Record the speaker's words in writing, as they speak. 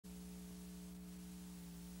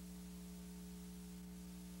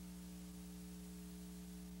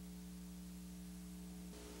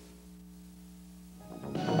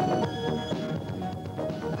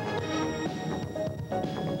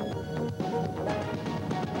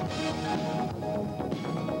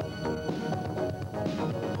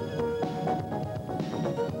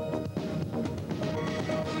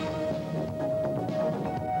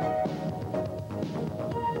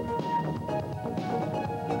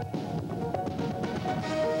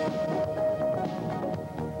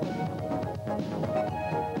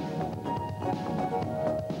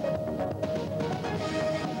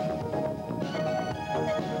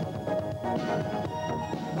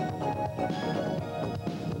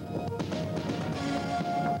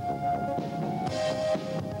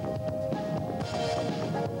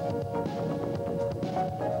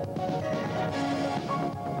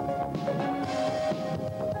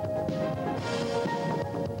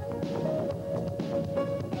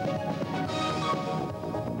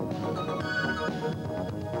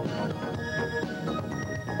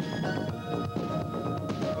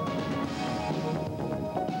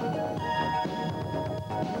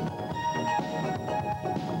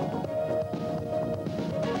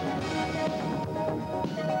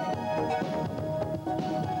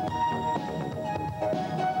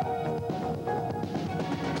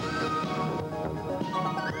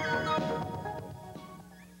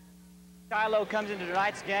Shiloh comes into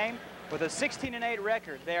tonight's game with a 16-8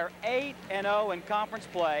 record. They're 8-0 in conference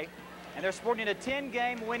play, and they're sporting a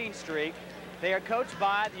 10-game winning streak. They are coached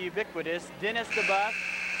by the ubiquitous Dennis DeBus,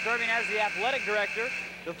 serving as the athletic director,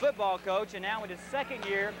 the football coach, and now in his second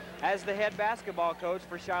year as the head basketball coach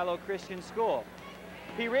for Shiloh Christian School.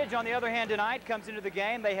 Pea Ridge, on the other hand, tonight comes into the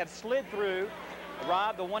game. They have slid through,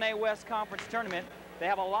 Rob, the 1A West Conference Tournament. They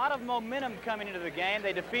have a lot of momentum coming into the game.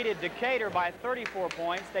 They defeated Decatur by 34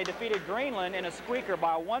 points. They defeated Greenland in a squeaker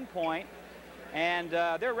by 1 point. And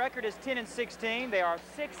their record is 10-16. They are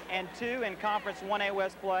 6-2 in Conference 1A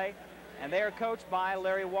West play. And they are coached by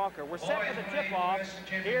Larry Walker. We're set for the tip-off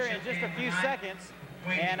here in just a few seconds.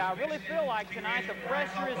 And I really feel like tonight the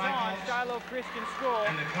pressure is on Shiloh Christian School,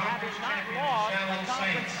 having not lost a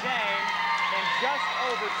conference game in just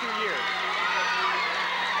over 2 years.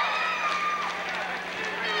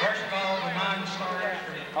 First of all, the non-starter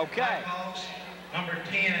for the Blackhawks, number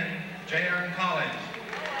 10, Jaron Collins.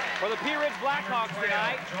 For the Pea Ridge Blackhawks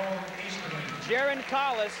tonight, Jaron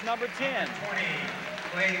Collins, number 10. Number 20,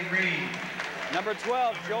 Clay Reed. Number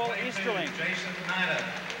 12, Joel Easterling. Jason Nida.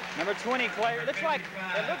 Number 20, Clay. It looks like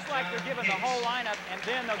they're giving the whole lineup, and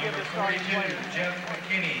then they'll give the starting players. Jeff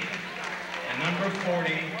McKinney. And number 40,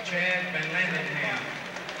 Chad Van Landenham.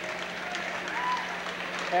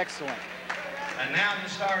 Excellent. And now the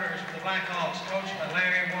starters for the Blackhawks, coached by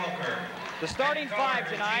Larry Walker. The starting five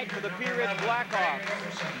tonight for the Pea Ridge Blackhawks.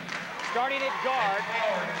 Starting at guard,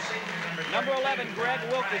 number 11, Greg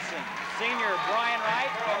Wilkerson. Senior, Brian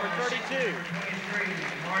Wright, number 32.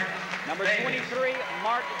 Number 23,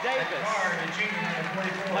 Mark Davis.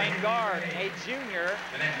 Playing guard, a junior,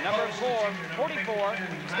 number 44,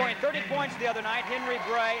 scoring 30 points the other night, Henry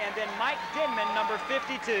Bray, and then Mike Denman, number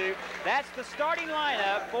 52. That's the starting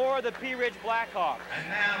lineup for the Pea Ridge Blackhawks. And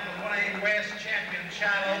now the 1A West champion,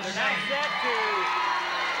 Shiloh They're now set to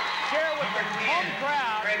share with the home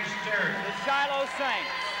crowd the Shiloh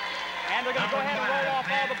Saints. And they're going to go ahead and roll off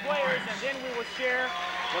all the players, and then we will share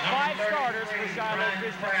the 5 starters for Shiloh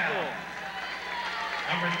Christian School.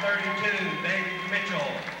 Number 32, David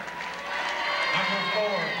Mitchell. Number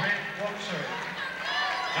 4, Brent Wuxer.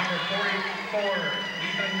 Number 44,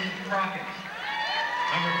 Ethan Crockett.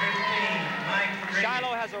 Number 15, Mike Green.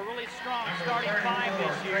 Shiloh has a really strong starting 5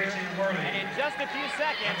 this year. And in just a few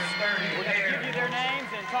seconds, we're going to give you their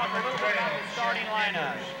names and talk a little bit about the starting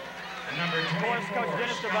lineup. Of course, Coach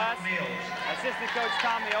Dennis DeBus, Assistant Coach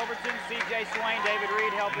Tommy Overton, C.J. Swain, David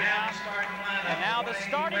Reed helping out. And now the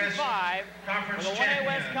starting 5 for the 1A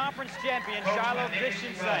West Conference champion, Shiloh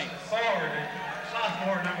Christian Saints.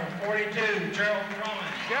 Sophomore, number 42, Gerald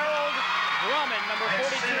Drummond. Gerald Drummond, number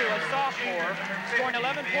 42, a sophomore, scoring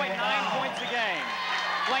 11.9 points a game.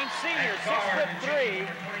 Playing senior,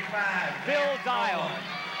 6'3", Bill Dial.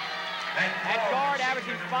 At guard,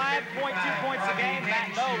 averaging 5.2 points a game,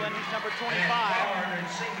 Matt Nolan, who's number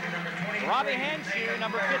 25. Robbie Henshaw,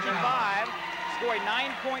 number 55, scoring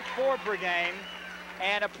 9.4 per game.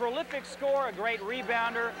 And a prolific scorer, a great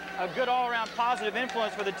rebounder, a good all-around positive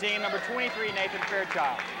influence for the team, number 23, Nathan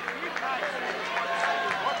Fairchild.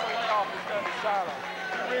 What the layoff has done to Shiloh.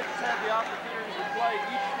 Pea Ridge has had the opportunity to play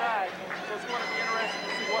each night, so it's going to be interesting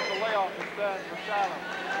to see what the layoff has done for Shiloh.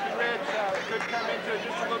 Pea Ridge could come into it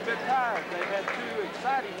just a little bit tired. They've had 2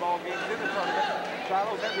 exciting ball games in the tournament.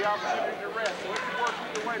 Shiloh's had the opportunity to rest, so it could work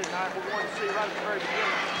either way tonight. We're going to see right at the very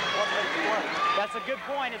beginning what makes it work. That's a good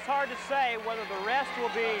point. It's hard to say whether the rest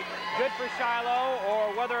will be good for Shiloh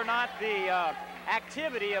or whether or not the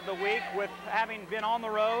activity of the week, with having been on the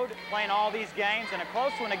road, playing all these games, and a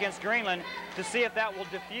close one against Greenland, to see if that will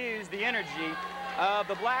diffuse the energy of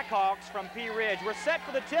the Blackhawks from Pea Ridge. We're set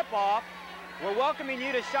for the tip-off. We're welcoming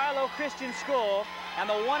you to Shiloh Christian School and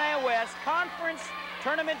the 1A West Conference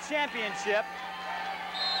Tournament Championship.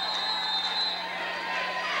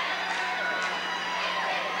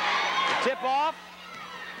 The tip-off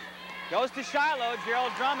goes to Shiloh.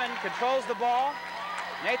 Gerald Drummond controls the ball.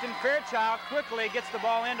 Nathan Fairchild quickly gets the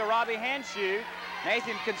ball into Robbie Henshaw.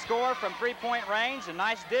 Nathan can score from 3-point range. A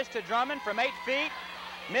nice dish to Drummond from 8 feet.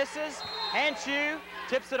 Misses. Henshaw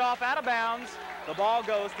tips it off out of bounds. The ball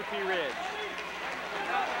goes to Pea Ridge.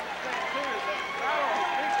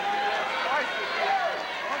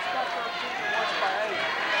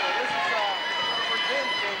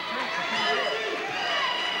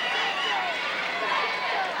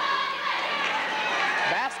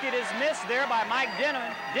 Basket is missed there by Mike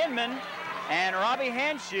Denman, and Robbie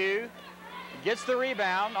Henshaw gets the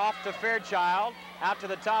rebound off to Fairchild, out to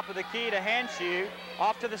the top of the key to Henshaw,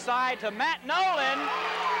 off to the side to Matt Nolan,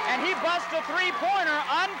 and he busts a three-pointer,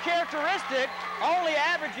 uncharacteristic, only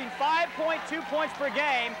averaging 5.2 points per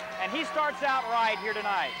game, and he starts out right here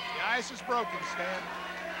tonight. The ice is broken, Stan.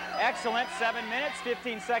 Excellent. 7 minutes,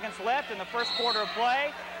 15 seconds left in the first quarter of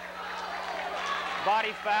play.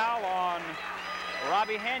 Body foul on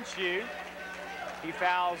Robbie Henshaw. He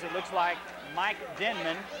fouls, it looks like, Mike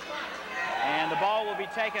Denman. And the ball will be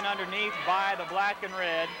taken underneath by the black and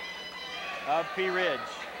red of Pea Ridge.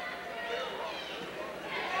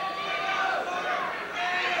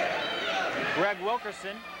 Greg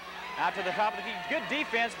Wilkerson out to the top of the key. Good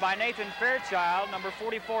defense by Nathan Fairchild. Number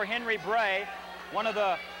 44, Henry Bray. One of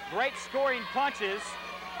the great scoring punches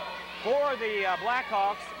for the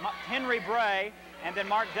Blackhawks. Henry Bray and then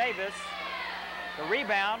Mark Davis. The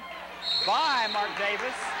rebound by Mark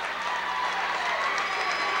Davis.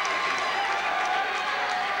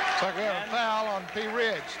 Looks like we have a foul on Pea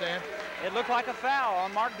Ridge, Stan. It looked like a foul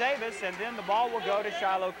on Mark Davis, and then the ball will go to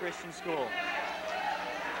Shiloh Christian School.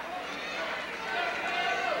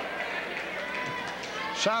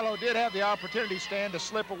 Shiloh did have the opportunity, Stan, to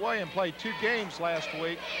slip away and play 2 games last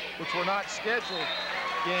week, which were not scheduled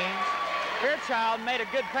games. Fairchild made a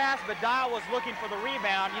good pass, but Dial was looking for the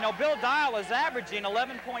rebound. You know, Bill Dial is averaging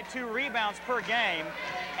 11.2 rebounds per game,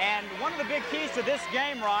 and one of the big keys to this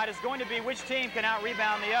game, Rod, is going to be which team can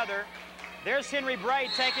out-rebound the other. There's Henry Bray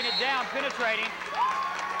taking it down, penetrating.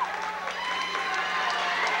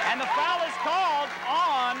 And the foul is called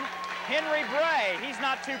on Henry Bray. He's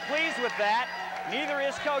not too pleased with that. Neither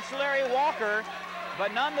is Coach Larry Walker,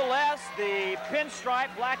 but nonetheless, the pinstripe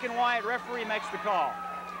black and white referee makes the call.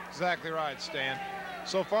 Exactly right, Stan.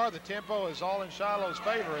 So far, the tempo is all in Shiloh's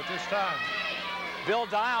favor at this time. Bill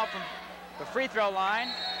Dial from the free throw line.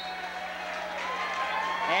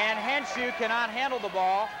 And Henshaw cannot handle the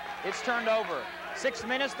ball. It's turned over. 6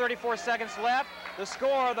 minutes, 34 seconds left. The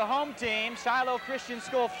score of the home team, Shiloh Christian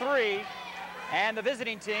School 3, and the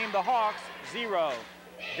visiting team, the Hawks, 0.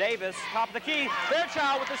 Davis, top of the key.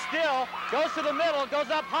 Fairchild with the steal, goes to the middle,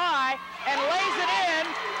 goes up high, and lays it in.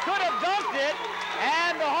 Could have dunked it,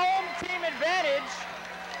 and the home team advantage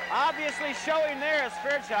obviously showing there as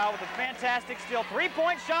Fairchild with a fantastic steal.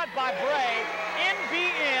 3-point shot by Bray.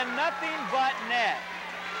 NBN, nothing but net.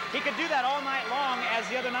 He could do that all night long, as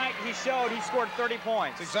the other night he showed he scored 30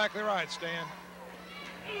 points. That's exactly right, Stan.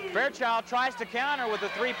 Fairchild tries to counter with a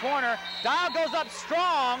three-pointer. Dial goes up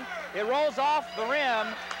strong. It rolls off the rim.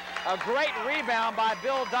 A great rebound by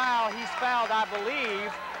Bill Dial. He's fouled, I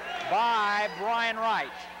believe, by Brian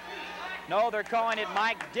Wright. No, they're calling it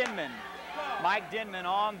Mike Denman. Mike Denman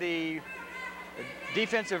on the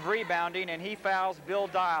defensive rebounding, and he fouls Bill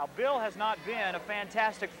Dial. Bill has not been a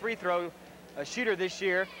fantastic free throw shooter this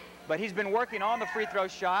year, but he's been working on the free throw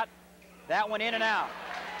shot. That went in and out.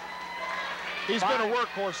 He's been a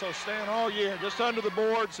workhorse, though, Stan, all year, just under the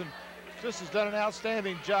boards, and just has done an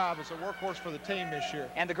outstanding job as a workhorse for the team this year.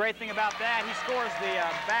 And the great thing about that, he scores the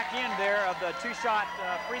back end there of the two-shot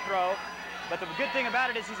free throw. But the good thing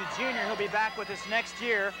about it is he's a junior. He'll be back with us next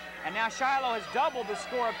year. And now Shiloh has doubled the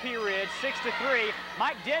score of Pea Ridge, 6-3.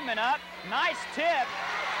 Mike Denman up, nice tip.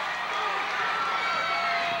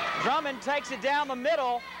 Drummond takes it down the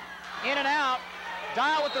middle, in and out.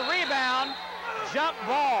 Dial with the rebound, jump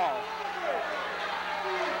ball.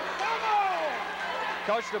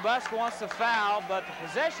 Coach DeBusk wants to foul, but the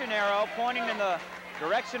possession arrow pointing in the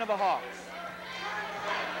direction of the Hawks.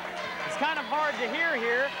 It's kind of hard to hear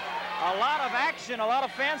here. A lot of action, a lot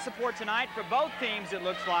of fan support tonight for both teams, it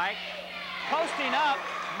looks like. Posting up,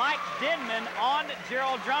 Mike Denman on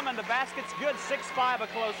Gerald Drummond. The basket's good, 6-5, a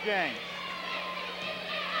close game.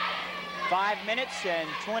 5 minutes and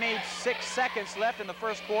 26 seconds left in the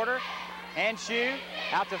first quarter. Henshaw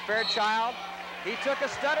out to Fairchild. He took a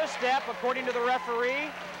stutter step, according to the referee,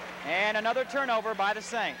 and another turnover by the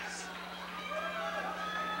Saints.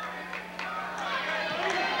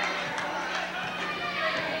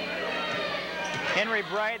 Henry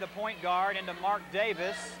Bray, the point guard, into Mark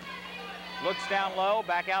Davis. Looks down low,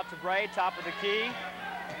 back out to Bray, top of the key.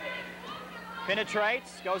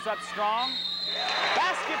 Penetrates, goes up strong.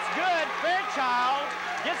 Basket's good. Fairchild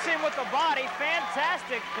gets him with the body.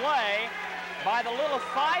 Fantastic play by the little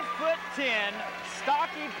 5'10",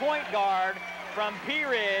 stocky point guard from Pea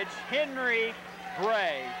Ridge, Henry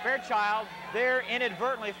Bray. Fairchild there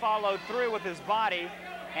inadvertently followed through with his body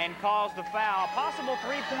and caused the foul. Possible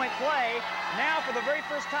three-point play. Now, for the very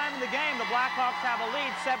first time in the game, the Blackhawks have a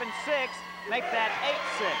lead, 7-6. Make that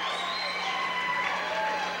 8-6.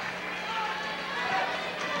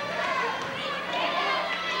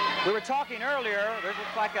 We were talking earlier, there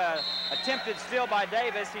looks like a attempted steal by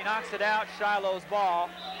Davis. He knocks it out, Shiloh's ball.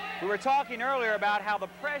 We were talking earlier about how the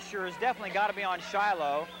pressure has definitely got to be on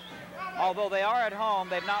Shiloh. Although they are at home,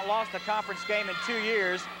 they've not lost a conference game in 2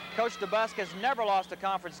 years. Coach DeBusk has never lost a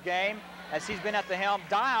conference game as he's been at the helm.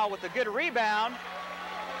 Dial with a good rebound.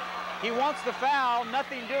 He wants the foul,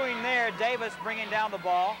 nothing doing there. Davis bringing down the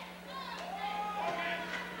ball.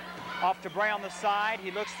 Off to Bray on the side.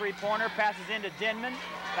 He looks three-pointer, passes into Denman.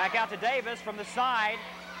 Back out to Davis from the side.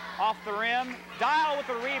 Off the rim. Dial with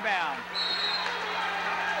the rebound.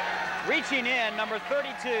 Reaching in, number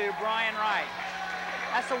 32, Brian Wright.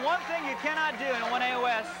 That's the one thing you cannot do in 1A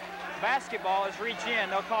West basketball is reach in.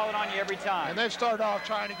 They'll call it on you every time. And they've started off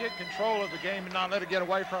trying to get control of the game and not let it get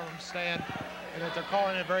away from them, Stan. And that they're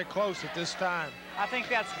calling it very close at this time. I think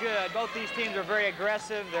that's good. Both these teams are very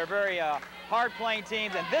aggressive. They're very hard-playing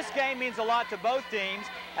teams. And this game means a lot to both teams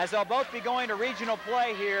as they'll both be going to regional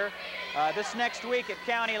play here this next week at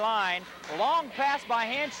County Line. Long pass by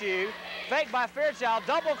Hanshu. Fake by Fairchild.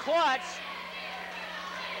 Double clutch.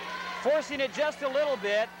 Forcing it just a little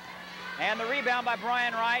bit. And the rebound by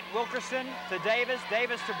Brian Wright. Wilkerson to Davis.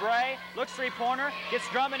 Davis to Bray. Looks three-pointer. Gets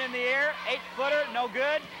Drummond in the air. 8-footer. No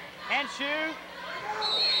good. Hanshu.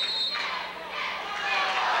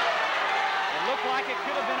 It looked like it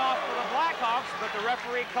could have been off for the Blackhawks, but the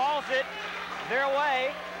referee calls it their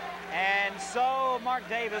way. And so Mark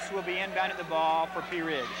Davis will be inbounding the ball for Pea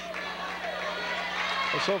Ridge.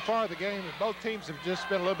 Well, so far the game, both teams have just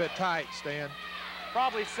been a little bit tight, Stan.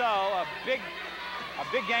 Probably so. A big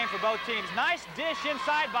game for both teams. Nice dish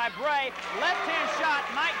inside by Bray. Left-hand shot,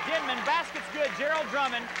 Mike Denman. Basket's good. Gerald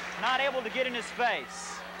Drummond not able to get in his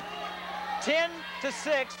face.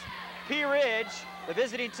 10-6, Pea Ridge, the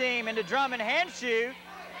visiting team, into Drummond. Hanshu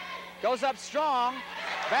goes up strong.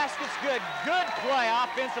 Basket's good. Good play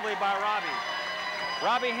offensively by Robbie.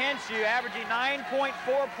 Robbie Hanshu averaging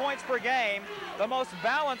 9.4 points per game, the most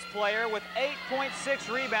balanced player with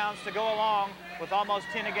 8.6 rebounds to go along with almost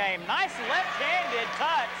 10 a game. Nice left-handed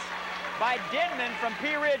touch by Denman from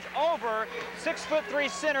Pea Ridge over 6'3"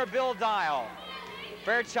 center Bill Dial.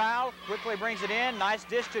 Fairchild quickly brings it in. Nice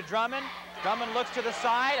dish to Drummond. Drummond looks to the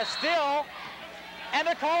side, a steal, and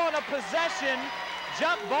they're calling a possession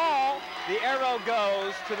jump ball. The arrow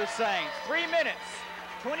goes to the Saints. 3 minutes,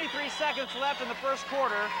 23 seconds left in the first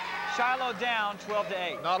quarter. Shiloh down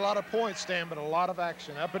 12-8. Not a lot of points, Stan, but a lot of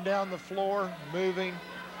action. Up and down the floor, moving.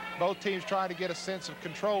 Both teams trying to get a sense of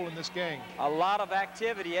control in this game. A lot of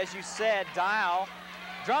activity, as you said. Dial.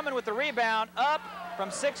 Drummond with the rebound, up from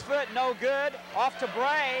 6 foot, no good. Off to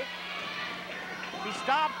Bray. He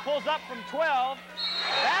stopped, pulls up from 12.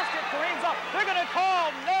 Basket careens up. They're going to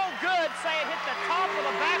call no good, say it hit the top of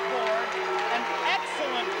the backboard. An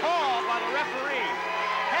excellent call by the referee.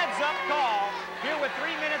 Heads up call. Here with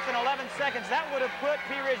 3 minutes and 11 seconds. That would have put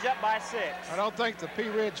Pea Ridge up by 6. I don't think the Pea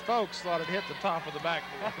Ridge folks thought it hit the top of the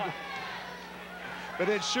backboard. But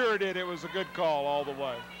it sure did. It was a good call all the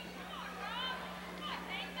way.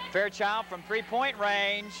 Fairchild from three-point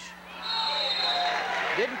range.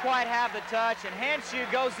 Didn't quite have the touch, and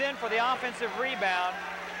Hanshu goes in for the offensive rebound,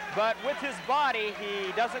 but with his body,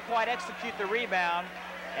 he doesn't quite execute the rebound,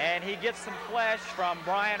 and he gets some flesh from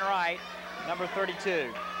Brian Wright, number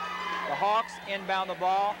 32. The Hawks inbound the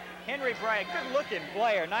ball. Henry Bray, good-looking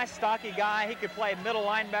player, nice stocky guy. He could play middle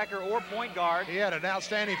linebacker or point guard. He had an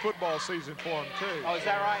outstanding football season for him, too. Oh, is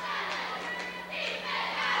that right?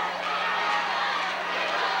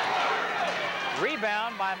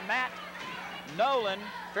 Rebound by Matt Nolan.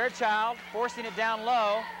 Fairchild forcing it down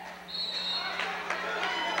low.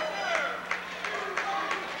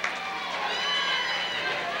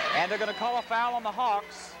 And they're going to call a foul on the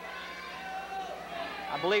Hawks.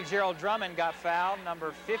 I believe Gerald Drummond got fouled,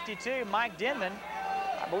 number 52, Mike Denman.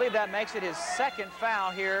 I believe that makes it his second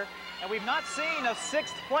foul here. And we've not seen a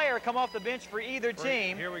sixth player come off the bench for either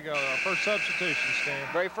team. Here we go, our first substitution, Stan.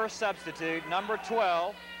 Very first substitute, number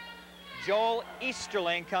 12. Joel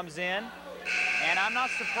Easterling comes in. And I'm not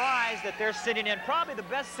surprised that they're sitting in probably the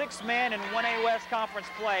best sixth man in 1A West Conference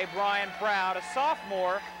play, Brian Proud, a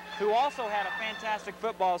sophomore who also had a fantastic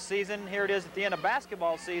football season. Here it is at the end of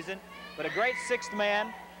basketball season, but a great sixth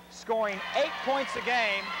man, scoring 8 points a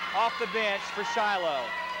game off the bench for Shiloh.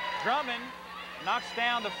 Drummond knocks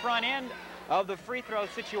down the front end of the free throw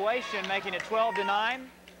situation, making it 12-9,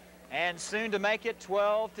 and soon to make it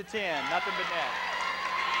 12-10, nothing but net.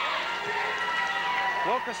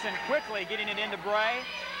 Wilkerson quickly getting it into Bray.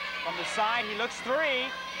 From the side, he looks three.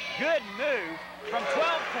 Good move from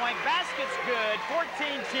 12-point. Basket's good.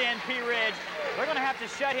 14-10 Pea Ridge. They're going to have to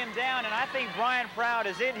shut him down, and I think Brian Proud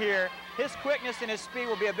is in here. His quickness and his speed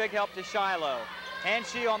will be a big help to Shiloh.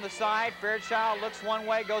 Hanshu on the side. Fairchild looks one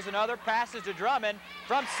way, goes another. Passes to Drummond.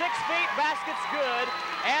 From 6 feet, basket's good.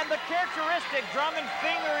 And the characteristic Drummond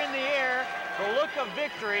finger in the air. The look of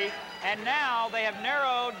victory And now they have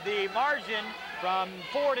narrowed the margin from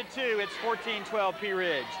 4 to 2. It's 14-12 Pea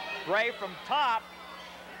Ridge. Bray from top,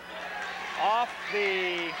 off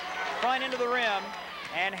the front end of the rim,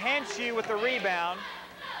 and Henshaw with the rebound.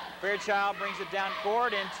 Fairchild brings it down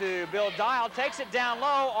court into Bill Dial, takes it down low,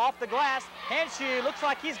 off the glass. Henshaw looks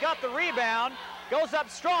like he's got the rebound, goes up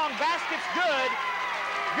strong, basket's good.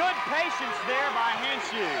 Good patience there by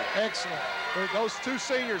Henshaw. Excellent. Those two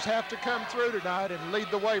seniors have to come through tonight and lead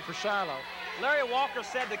the way for Shiloh. Larry Walker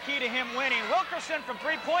said the key to him winning. Wilkerson from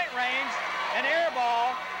three-point range, an air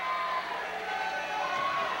ball.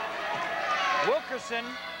 Wilkerson,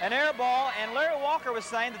 an air ball, and Larry Walker was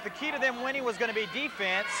saying that the key to them winning was going to be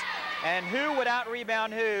defense, and who would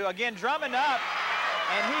out-rebound who. Again, Drummond up,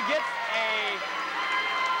 and he gets a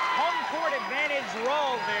home court advantage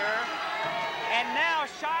roll there, and now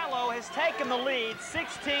Shiloh has taken the lead,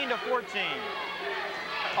 16-14.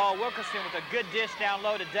 Oh, Wilkerson with a good dish down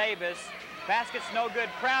low to Davis. Basket's no good.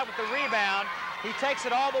 Proud with the rebound. He takes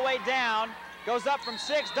it all the way down, goes up from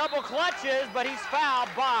 6, double clutches, but he's fouled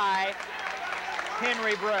by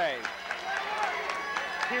Henry Bray.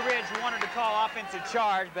 Pea Ridge wanted to call offensive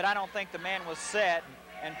charge, but I don't think the man was set.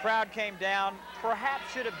 And Proud came down,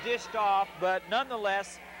 perhaps should have dished off, but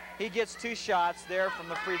nonetheless, he gets 2 shots there from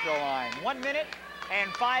the free throw line. 1 minute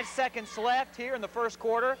and 5 seconds left here in the first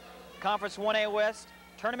quarter. Conference 1A West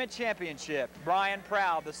Tournament Championship. Brian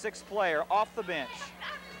Proud, the 6th player, off the bench.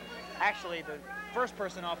 Actually, the first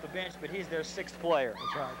person off the bench, but he's their 6th player.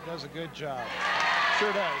 That's right. Does a good job.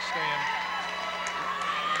 Sure does, Stan.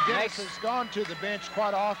 Dennis has gone to the bench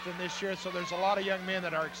quite often this year, so there's a lot of young men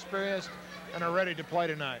that are experienced and are ready to play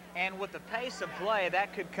tonight. And with the pace of play,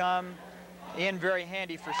 that could come in very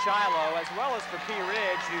handy for Shiloh as well as for Pea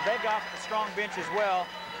Ridge, who they've got a strong bench as well.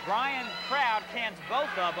 Brian Proud cans both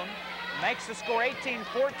of them, makes the score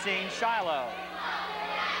 18-14 Shiloh.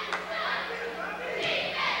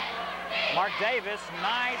 Mark Davis,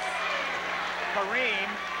 nice Kareem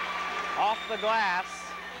off the glass.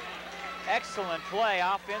 Excellent play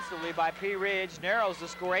offensively by Pea Ridge. Narrows the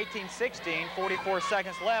score 18-16, 44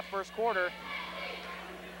 seconds left, first quarter.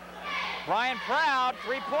 Brian Proud,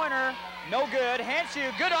 three-pointer, no good.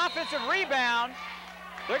 Henshaw, good offensive rebound.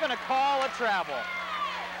 They're going to call a travel.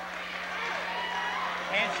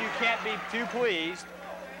 Henshaw can't be too pleased,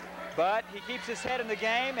 but he keeps his head in the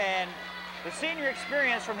game, and the senior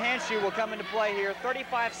experience from Henshaw will come into play here.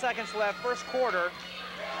 35 seconds left, first quarter.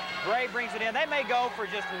 Bray brings it in. They may go for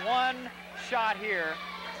just 1 shot here.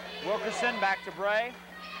 Wilkerson back to Bray.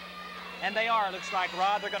 And they are, looks like,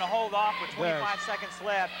 Rod. They're going to hold off with 25 seconds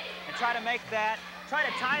left and try to make that, try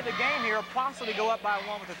to tie the game here, possibly go up by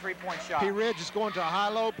 1 with a 3-point shot. Pea Ridge is going to a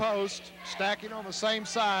high-low post, stacking on the same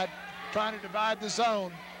side, trying to divide the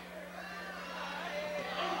zone.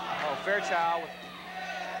 Oh, Fairchild with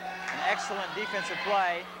an excellent defensive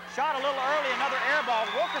play. Shot a little early, another air ball.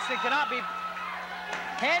 Wilkerson cannot be.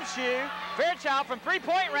 Henshaw, Fairchild from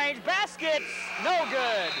 3-point range, baskets, no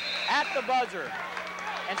good at the buzzer.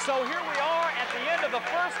 And so here we are at the end of the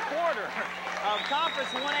first quarter of Conference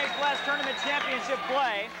 1A Plus Tournament Championship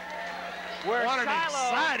play. Where what an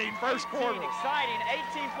Shiloh, exciting first quarter. Exciting,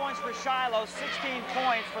 18 points for Shiloh, 16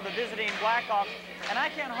 points for the visiting Blackhawks. And I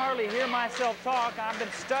can hardly hear myself talk. I've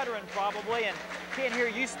been stuttering probably and can't hear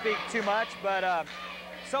you speak too much, but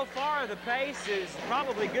so far the pace is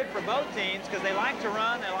probably good for both teams because they like to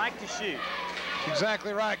run, they like to shoot.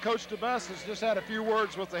 Exactly right. Coach DeBus has just had a few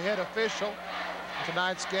words with the head official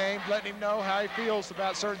tonight's game, letting him know how he feels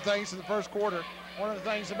about certain things in the first quarter. One of the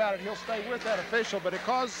things about it, he'll stay with that official, but it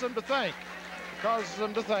causes them to think. It causes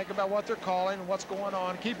them to think about what they're calling and what's going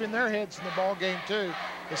on, keeping their heads in the ball game too,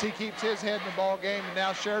 as he keeps his head in the ball game and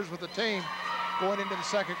now shares with the team going into the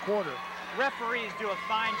second quarter. Referees do a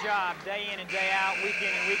fine job day in and day out, week in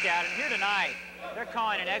and week out. And here tonight, they're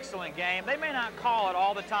calling an excellent game. They may not call it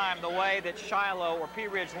all the time the way that Shiloh or Pea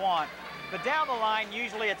Ridge want, but down the line,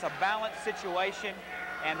 usually it's a balanced situation,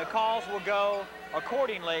 and the calls will go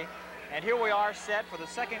accordingly. And here we are set for the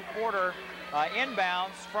second quarter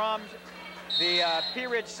inbounds from the Pea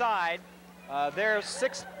Ridge side. Their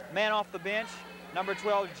 6th man off the bench, number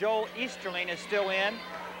 12, Joel Easterling, is still in,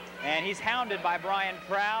 and he's hounded by Brian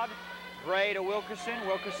Proud. Bray to Wilkerson.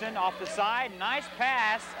 Wilkerson off the side. Nice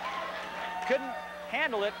pass. Couldn't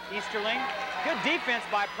handle it, Easterling. Good defense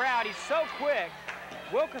by Proud. He's so quick.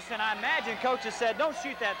 Wilkerson, I imagine coaches said, don't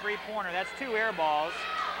shoot that 3-pointer. That's 2 air balls.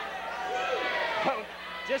 But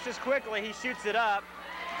just as quickly, he shoots it up,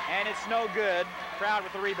 and it's no good. Proud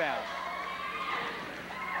with the rebound.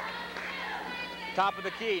 Top of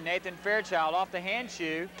the key, Nathan Fairchild off the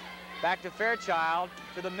Henshaw. Back to Fairchild,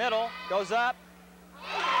 to the middle, goes up.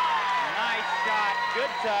 Nice shot good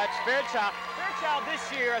touch. Fairchild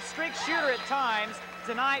this year, a streak shooter at times.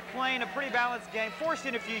 Tonight playing a pretty balanced game,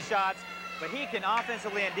 forcing a few shots, but he can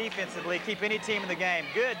offensively and defensively keep any team in the game.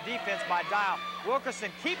 Good defense by Dial. Wilkerson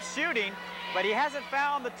keeps shooting, but he hasn't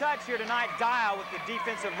found the touch here tonight. Dial with the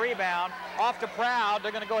defensive rebound. Off to Proud.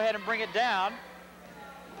 They're going to go ahead and bring it down.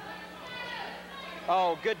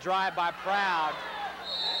 Oh, good drive by Proud.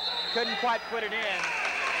 Couldn't quite put it in.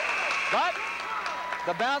 But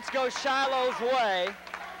the bounce goes Shiloh's way.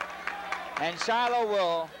 And Shiloh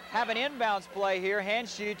will have an inbounds play here.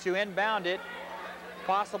 Hanshu to inbound it,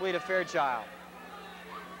 possibly to Fairchild.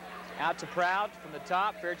 Out to Proud from the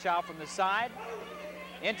top, Fairchild from the side.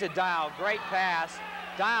 Into Dial, great pass.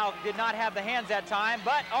 Dial did not have the hands that time,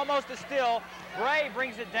 but almost a steal. Bray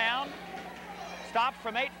brings it down. Stopped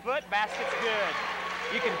from 8 foot, basket's good.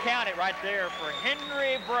 You can count it right there for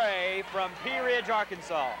Henry Bray from Pea Ridge,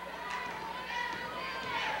 Arkansas.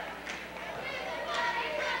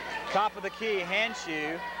 Top of the key,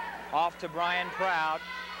 Hanshu, off to Brian Proud.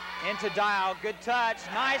 Into Dial, good touch.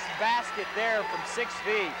 Nice basket there from 6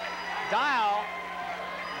 feet. Dial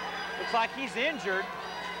looks like he's injured.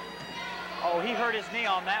 Oh, he hurt his knee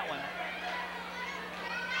on that one.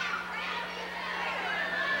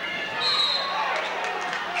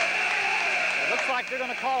 It looks like they're going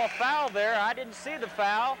to call a foul there. I didn't see the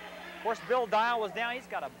foul. Of course, Bill Dial was down. He's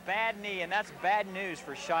got a bad knee, and that's bad news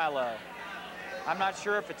for Shiloh. I'm not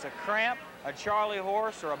sure if it's a cramp, a Charlie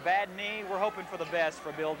horse, or a bad knee. We're hoping for the best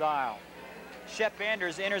for Bill Dial. Shep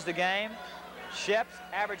Anders enters the game. Shep's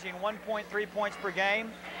averaging 1.3 points per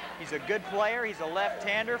game. He's a good player. He's a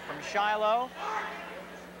left-hander from Shiloh.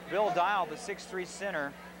 Bill Dial, the 6'3"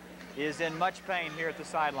 center, is in much pain here at the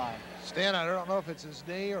sideline. Stan, I don't know if it's his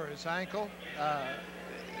knee or his ankle.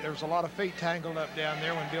 There was a lot of feet tangled up down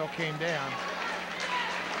there when Bill came down.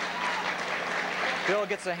 Bill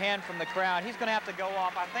gets a hand from the crowd. He's going to have to go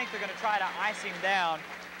off. I think they're going to try to ice him down.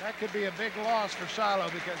 That could be a big loss for Shiloh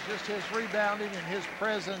because just his rebounding and his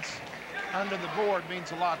presence under the board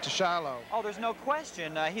means a lot to Shiloh. Oh, there's no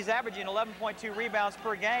question. He's averaging 11.2 rebounds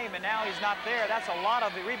per game, and now he's not there. That's a lot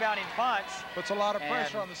of the rebounding punch. Puts a lot of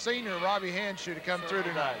pressure on the senior, Robbie Hanshu, to come through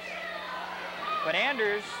tonight. But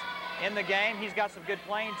Anders in the game, he's got some good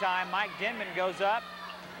playing time. Mike Denman goes up,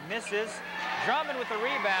 misses. Drummond with the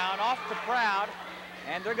rebound, off to Proud.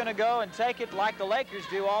 And they're going to go and take it like the Lakers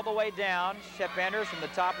do all the way down. Shep Anders from the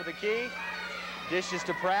top of the key. Dishes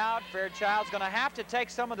to Proud. Fairchild's going to have to take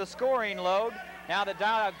some of the scoring load. Now the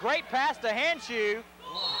Dial, a great pass to Hanshu.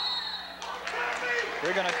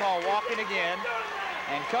 They're going to call walking again.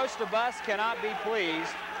 And Coach DeBus cannot be pleased.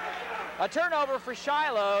 A turnover for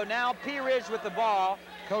Shiloh. Now Pea Ridge with the ball.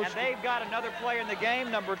 And they've got another player in the game,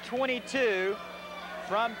 number 22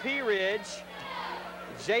 from Pea Ridge,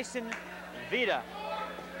 Jason Vita.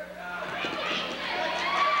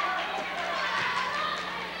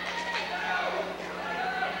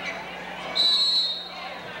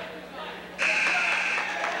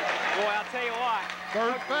 Boy, I'll tell you what.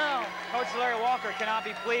 Third foul. Coach Larry Walker cannot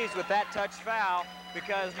be pleased with that touch foul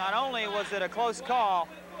because not only was it a close call,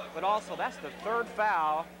 but also that's the third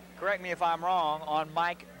foul, correct me if I'm wrong, on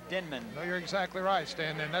Mike Denman. No, you're exactly right,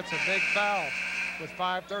 Stan. And that's a big foul with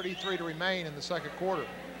 5:33 to remain in the second quarter.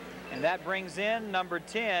 And that brings in number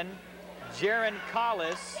 10, Jaron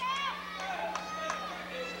Collis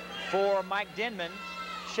for Mike Denman.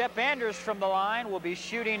 Shep Anders from the line will be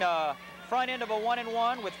shooting a front end of a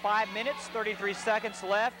 1-and-1 with 5 minutes, 33 seconds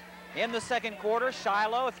left in the second quarter.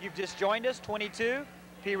 Shiloh, if you've just joined us, 22,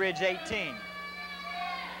 Pea Ridge 18.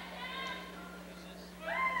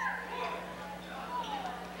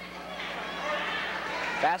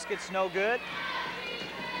 Basket's no good.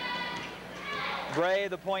 Bray,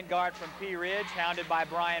 the point guard from Pea Ridge, hounded by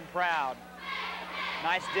Brian Proud.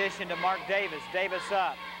 Nice dish into Mark Davis. Davis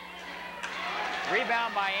up.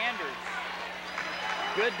 Rebound by Anders.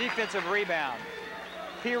 Good defensive rebound.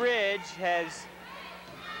 Pea Ridge has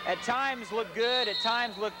at times looked good, at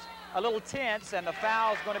times looked a little tense, and the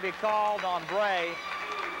foul is going to be called on Bray.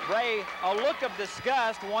 Bray, a look of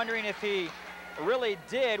disgust, wondering if he really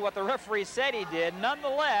did what the referee said he did.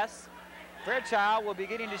 Nonetheless, Fairchild will be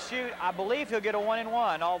getting to shoot. I believe he'll get a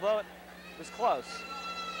 1-and-1, although it was close.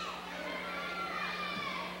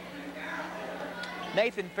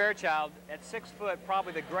 Nathan Fairchild, at 6 foot,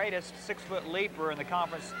 probably the greatest 6-foot leaper in the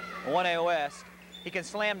conference 1A West. He can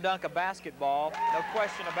slam dunk a basketball, no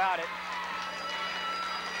question about it.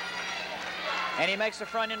 And he makes the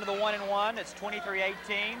front end of the 1-and-1. It's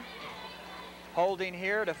 23-18. Holding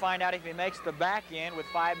here to find out if he makes the back end with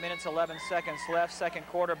 5 minutes, 11 seconds left, second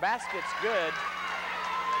quarter. Basket's good.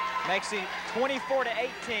 Makes it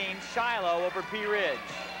 24-18, Shiloh over Pea Ridge.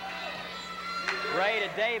 Bray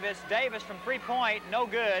to Davis. Davis from three-point, no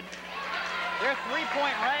good. Their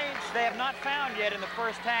three-point range they have not found yet in the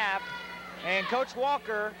first half. And Coach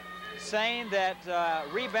Walker saying that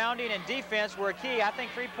rebounding and defense were a key. I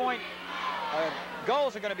think three-point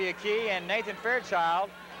goals are going to be a key, and Nathan Fairchild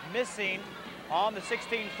missing on the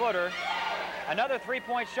 16-footer. Another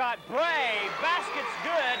three-point shot. Bray, basket's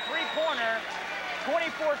good, three-pointer,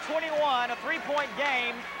 24-21, a three-point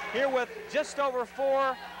game here with just over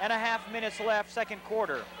 4.5 minutes left, second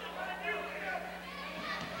quarter.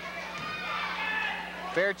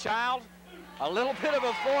 Fairchild, a little bit of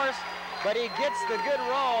a force, but he gets the good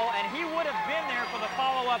roll, and he would have been there for the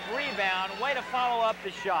follow-up rebound. Way to follow up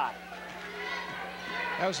the shot.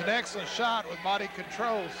 That was an excellent shot with body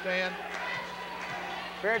control, Stan.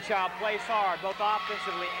 Fairchild plays hard, both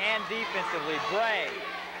offensively and defensively. Bray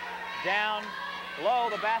down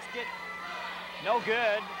low, the basket, no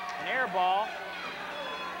good, an air ball.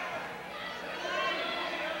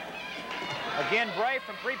 Again, Bray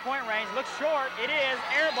from three-point range, looks short, it is,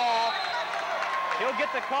 air ball. He'll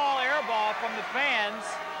get the call, air ball from the fans.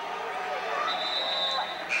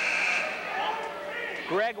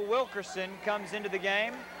 Greg Wilkerson comes into the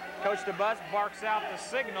game. Coach DeBus barks out the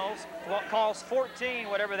signals, calls 14,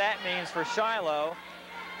 whatever that means for Shiloh.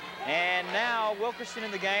 And now Wilkerson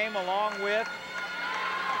in the game along with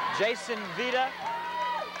Jason Vita,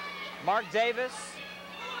 Mark Davis,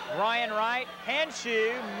 Ryan Wright.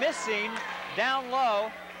 Hanshu missing down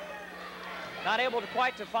low. Not able to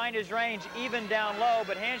quite to find his range even down low,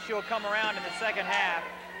 but Hanshu will come around in the second half.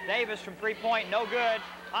 Davis from three-point, no good.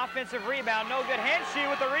 Offensive rebound, no good. Hanshu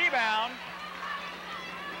with the rebound.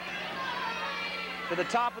 To the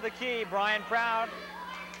top of the key, Brian Proud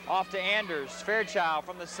off to Anders. Fairchild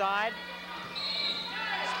from the side.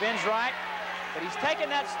 Spins right, but he's taking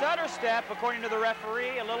that stutter step, according to the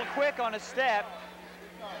referee, a little quick on his step.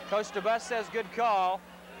 Coach DeBus says good call.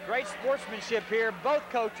 Great sportsmanship here. Both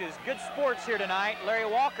coaches, good sports here tonight. Larry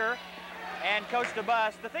Walker and Coach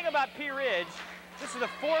DeBus. The thing about Pea Ridge, this is the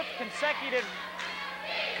fourth consecutive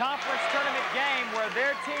conference tournament game where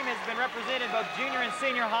their team has been represented both junior and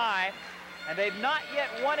senior high, and they've not yet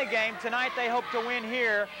won a game. Tonight they hope to win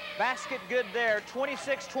here. Basket good there,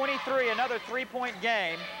 26-23, another three-point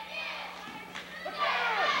game.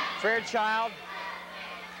 Fairchild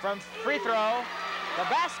from free throw. The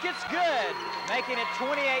basket's good, making it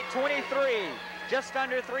 28-23. Just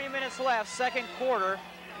under 3 minutes left, second quarter.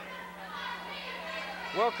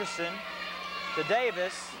 Wilkerson to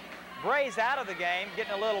Davis. Bray's out of the game,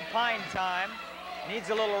 getting a little pine time. Needs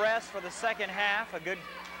a little rest for the second half. A good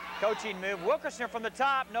coaching move. Wilkerson from the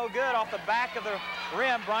top, no good. Off the back of the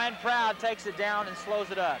rim, Brian Proud takes it down and slows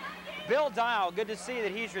it up. Bill Dial, good to see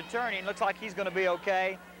that he's returning. Looks like he's going to be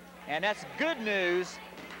okay. And that's good news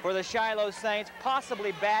for the Shiloh Saints,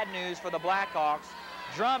 possibly bad news for the Blackhawks.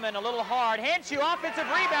 Drummond a little hard. Hanshu, offensive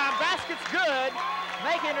rebound, basket's good,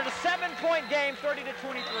 making it a 7-point game,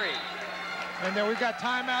 30-23. And then we've got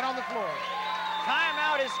timeout on the floor.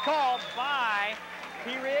 Timeout is called by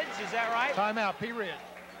Pea Ridge, is that right? Timeout, Pea Ridge.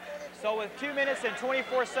 So with 2 minutes and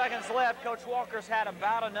 24 seconds left, Coach Walker's had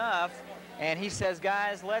about enough, and he says,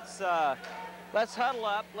 guys, let's huddle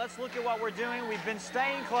up. Let's look at what we're doing. We've been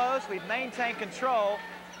staying close. We've maintained control.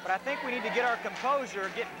 But I think we need to get our composure,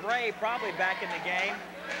 get Bray probably back in the game,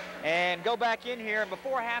 and go back in here, and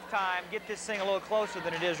before halftime, get this thing a little closer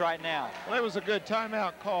than it is right now. Well, it was a good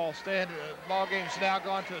timeout call, Stan. The ball game's now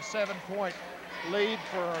gone to a 7-point lead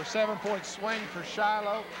for a 7-point swing for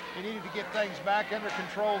Shiloh. He needed to get things back under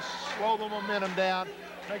control, slow the momentum down,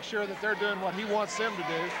 make sure that they're doing what he wants them to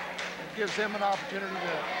do. It gives them an opportunity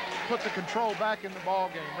to put the control back in the ball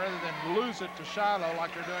game rather than lose it to Shiloh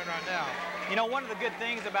like they're doing right now. You know, one of the good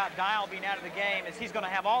things about Dial being out of the game is he's going to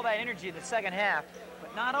have all that energy in the second half.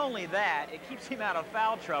 But not only that, it keeps him out of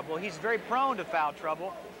foul trouble. He's very prone to foul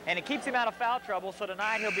trouble, and it keeps him out of foul trouble, so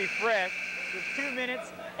tonight he'll be fresh. With 2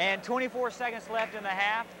 minutes and 24 seconds left in the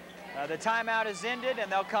half. The timeout is ended,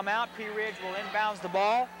 and they'll come out. Pea Ridge will inbounds the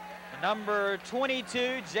ball. Number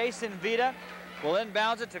 22, Jason Vita, will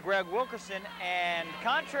inbounds it to Greg Wilkerson. And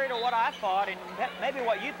contrary to what I thought, and maybe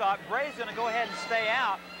what you thought, Bray's going to go ahead and stay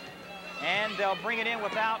out. And they'll bring it in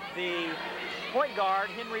without the point guard,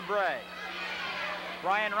 Henry Bray.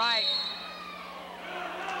 Brian Wright.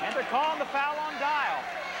 And they're calling the foul on Dial.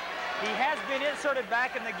 He has been inserted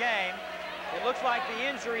back in the game. It looks like the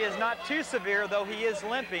injury is not too severe, though he is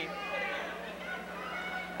limping.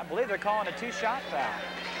 I believe they're calling a 2-shot foul.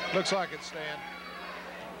 Looks like it, Stan.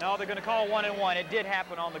 No, they're going to call 1-and-1. It did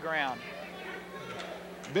happen on the ground.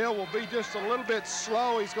 Bill will be just a little bit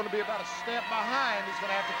slow. He's going to be about a step behind. He's going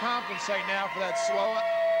to have to compensate now for that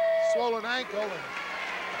swollen ankle. And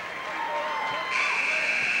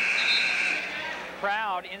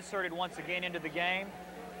Proud inserted once again into the game,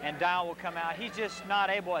 and Dial will come out. He's just not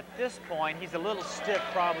able at this point. He's a little stiff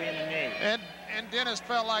probably in the knee. And Dennis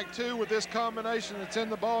felt like, too, with this combination that's in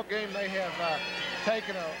the ball game, they have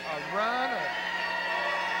taken a run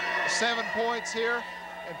of 7 points here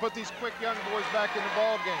and put these quick young boys back in the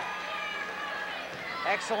ball game.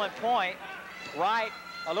 Excellent point. Wright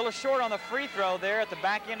a little short on the free throw there at the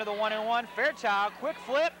back end of the 1-and-1. Fairchild, quick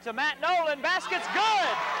flip to Matt Nolan. Basket's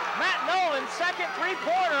good. Matt Nolan, second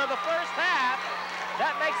three-pointer of the first half.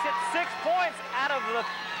 That makes it 6 points out of the,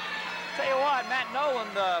 tell you what, Matt Nolan,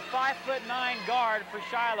 the 5'9" guard for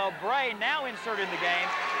Shiloh. Bray now inserted in the game.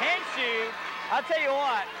 Henshaw, I'll tell you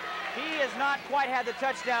what, he has not quite had the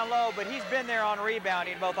touchdown low, but he's been there on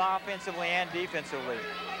rebounding both offensively and defensively.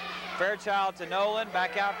 Fairchild to Nolan,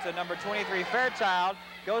 back out to number 23. Fairchild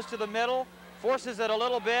goes to the middle, forces it a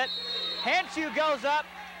little bit. Henshaw goes up.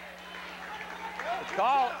 The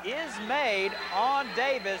call is made on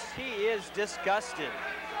Davis. He is disgusted.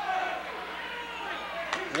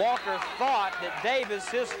 Walker thought that Davis,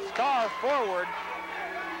 his star forward,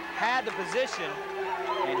 had the position,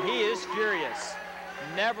 and he is furious.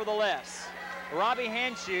 Nevertheless, Robbie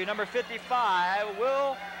Henshaw, number 55,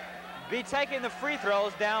 will be taking the free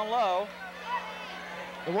throws down low.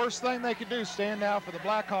 The worst thing they could do, Stan, now for the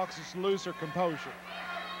Blackhawks is to lose their composure.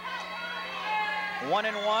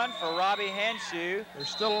 1-and-1 for Robbie Henshaw. There's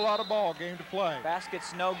still a lot of ball game to play.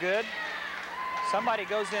 Basket's no good. Somebody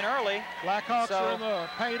goes in early. Blackhawks are in the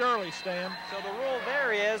paint early, Stan. So the rule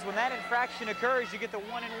there is when that infraction occurs, you get the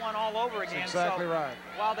 1-and-1 all over again. That's exactly right.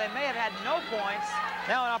 While they may have had no points,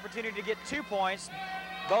 now an opportunity to get 2 points,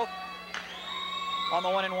 both on the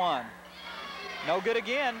 1-and-1. No good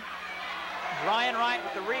again. Ryan Wright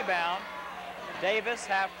with the rebound. Davis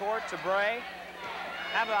half court to Bray.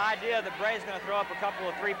 Have an idea that Bray's going to throw up a couple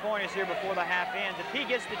of three-pointers here before the half ends if he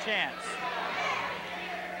gets the chance.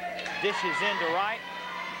 Dishes into Wright.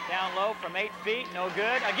 Down low from 8 feet, no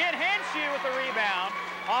good. Again, Henshaw with the rebound.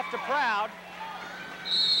 Off to Proud.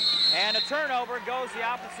 And a turnover goes the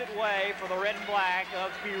opposite way for the red and black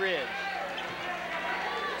of Pea Ridge.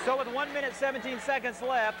 So with 1 minute, 17 seconds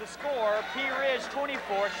left, the score, Pea Ridge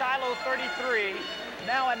 24, Shiloh 33.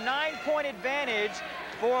 Now a 9-point advantage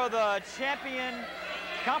for the champion,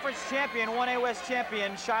 conference champion, 1A West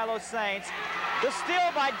champion, Shiloh Saints. The steal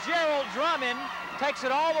by Gerald Drummond takes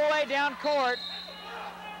it all the way down court.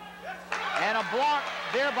 And a block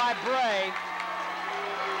there by Bray.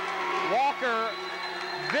 Walker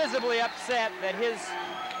visibly upset that his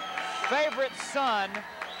favorite son,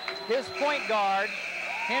 his point guard,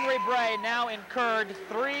 Henry Bray, now incurred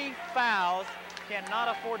 3 fouls.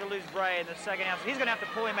 Cannot afford to lose Bray in the second half. So he's going to have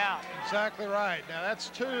to pull him out. Exactly right. Now that's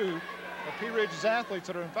 2 of Pea Ridge's athletes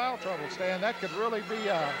that are in foul trouble, Stan. That could really be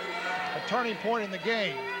a turning point in the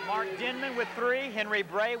game. Mark Denman with 3, Henry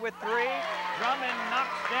Bray with 3. Drummond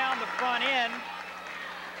knocks down the front end.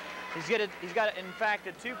 He's got in fact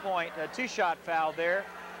a 2-shot foul there.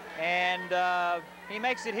 And he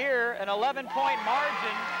makes it here, an 11-point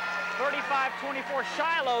margin, 35-24.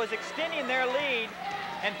 Shiloh is extending their lead,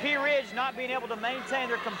 and Pea Ridge not being able to maintain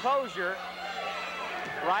their composure.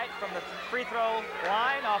 Right from the free throw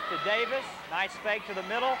line off to Davis. Nice fake to the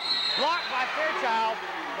middle. Blocked by Fairchild,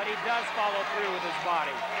 but he does follow through with his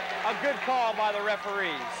body. A good call by the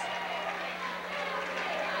referees.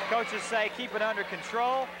 Coaches say keep it under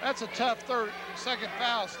control. That's a tough second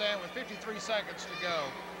foul, Stan, with 53 seconds to go.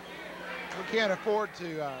 We can't afford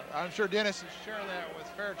to, I'm sure Dennis is sharing that with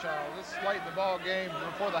Fairchild. This is late in the ball game,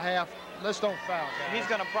 before the half. Let's don't foul, guys. He's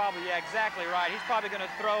going to probably, yeah, exactly right. He's probably going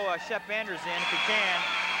to throw Shep Anders in if he can.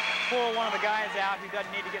 Pull one of the guys out who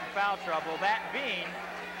doesn't need to get in foul trouble. That being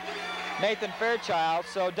Nathan Fairchild.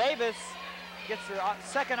 So Davis gets a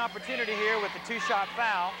second opportunity here with the 2-shot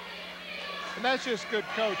foul. And that's just good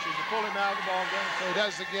coaching to pull him out of the ball game so he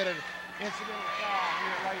doesn't get an incidental foul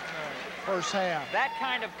here late in the first half. That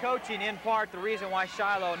kind of coaching, in part, the reason why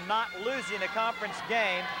Shiloh not losing a conference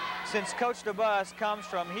game since Coach DeBus comes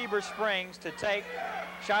from Heber Springs to take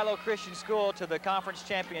Shiloh Christian School to the conference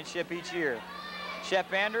championship each year.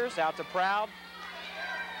 Shep Anders out to Proud.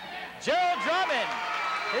 Gerald Drummond,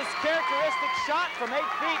 his characteristic shot from 8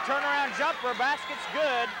 feet, turnaround jumper, basket's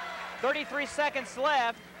good. 33 seconds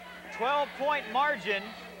left, 12-point margin.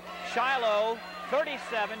 Shiloh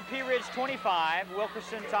 37, Pea Ridge 25.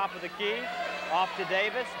 Wilkerson top of the key. Off to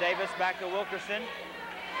Davis. Davis back to Wilkerson.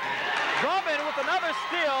 Drummond with another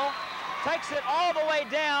steal. Takes it all the way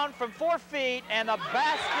down from 4 feet, and the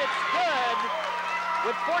basket's good.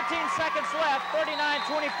 With 14 seconds left,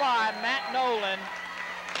 39-25. Matt Nolan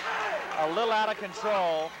a little out of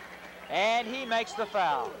control, and he makes the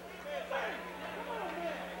foul.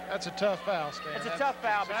 That's a tough foul, Stan. It's a tough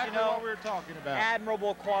foul, exactly but you know what we were talking about.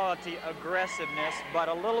 Admirable quality, aggressiveness, but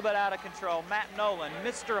a little bit out of control. Matt Nolan,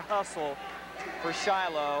 Mr. Hustle for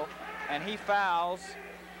Shiloh, and he fouls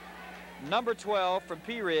number 12 from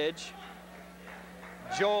Pea Ridge,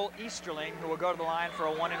 Joel Easterling, who will go to the line for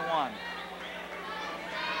a 1-and-1.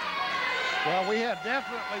 Well, we have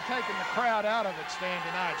definitely taken the crowd out of it, Stan,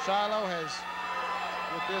 tonight. Shiloh has,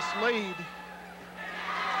 with this lead.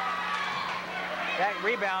 That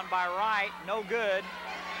rebound by Wright, no good.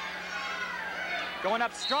 Going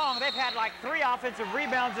up strong. They've had like 3 offensive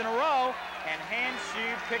rebounds in a row, and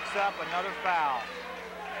Hanshu picks up another foul.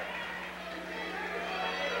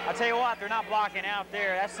 I'll tell you what, they're not blocking out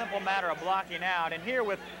there. That's a simple matter of blocking out. And here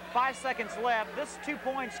with 5 seconds left, this 2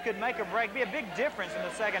 points could make or break, be a big difference in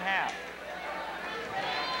the second half.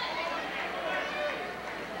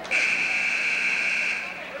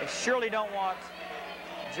 They surely don't want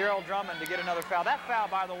Gerald Drummond to get another foul. That foul,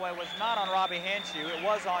 by the way, was not on Robbie Hanshu. It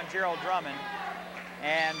was on Gerald Drummond.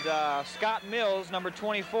 And Scott Mills, number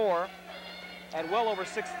 24, at well over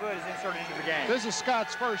 6 foot, is inserted into the game. This is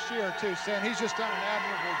Scott's first year, too, Stan. He's just done an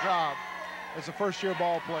admirable job as a first-year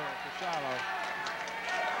ball player for Shiloh.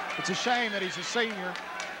 It's a shame that he's a senior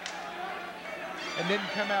and didn't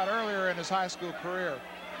come out earlier in his high school career.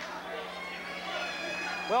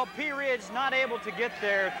 Well, Pea Ridge not able to get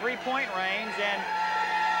their 3-point range, and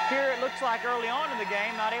here it looks like early on in the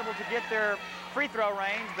game, not able to get their free throw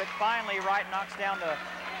range, but finally Wright knocks down the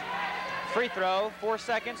free throw. 4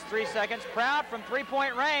 seconds, 3 seconds. Proud from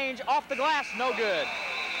 3-point range, off the glass, no good.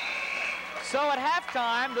 So at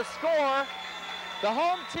halftime, the score, the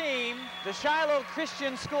home team, the Shiloh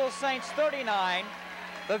Christian School Saints 39,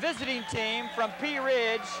 the visiting team from Pea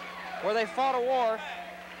Ridge, where they fought a war,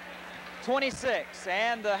 26.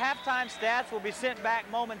 And the halftime stats will be sent back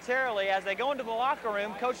momentarily. As they go into the locker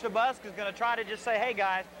room, Coach DeBusk is going to try to just say, hey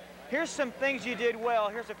guys, here's some things you did well,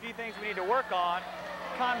 here's a few things we need to work on.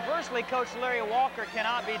 Conversely, Coach Larry Walker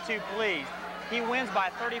cannot be too pleased. He wins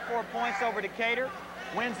by 34 points over Decatur,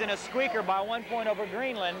 wins in a squeaker by 1 point over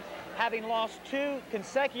Greenland, having lost 2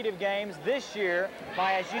 consecutive games this year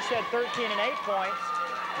by, as you said, 13 and 8 points.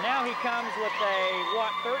 Now he comes with a,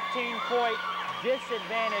 13-point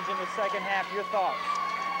disadvantage in the second half. Your thoughts?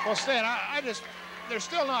 Well, Stan, they're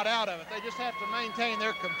still not out of it. They just have to maintain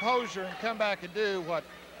their composure and come back and do what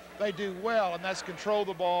they do well, and that's control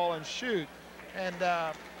the ball and shoot. And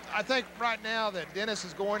I think right now that Dennis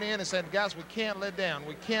is going in and saying, guys, we can't let down.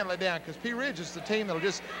 We can't let down, because Pea Ridge is the team that'll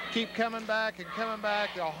just keep coming back and coming back.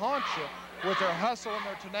 They'll haunt you with their hustle and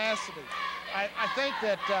their tenacity. I think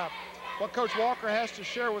that what Coach Walker has to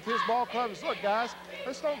share with his ball club is, look, guys,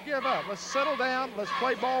 let's don't give up. Let's settle down. Let's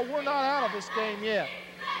play ball. We're not out of this game yet.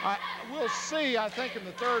 We'll see, I think, in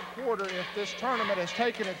the third quarter if this tournament has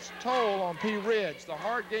taken its toll on Pea Ridge, the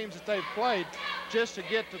hard games that they've played just to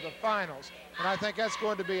get to the finals. And I think that's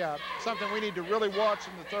going to be something we need to really watch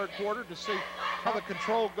in the third quarter to see how the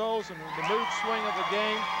control goes and the mood swing of the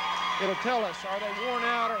game. It'll tell us, are they worn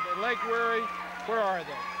out? Are they leg weary? Where are they?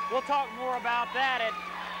 We'll talk more about that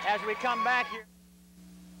as we come back here.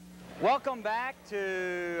 Welcome back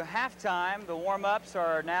to halftime. The warm-ups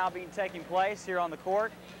are now taking place here on the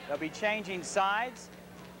court. They'll be changing sides.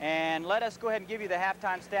 And let us go ahead and give you the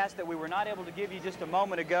halftime stats that we were not able to give you just a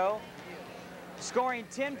moment ago. Scoring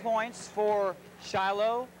 10 points for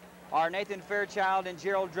Shiloh are Nathan Fairchild and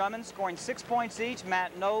Gerald Drummond, scoring 6 points each.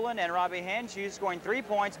 Matt Nolan and Robbie Hanshu scoring 3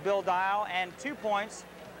 points. Bill Dial, and 2 points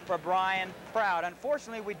for Brian Proud.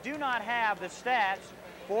 Unfortunately, we do not have the stats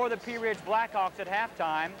for the Pea Ridge Blackhawks at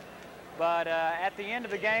halftime. But at the end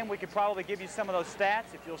of the game, we could probably give you some of those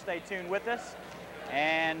stats if you'll stay tuned with us.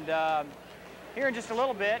 And here in just a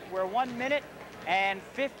little bit, we're 1 minute and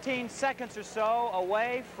 15 seconds or so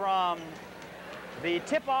away from the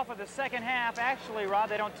tip-off of the second half. Actually, Rod,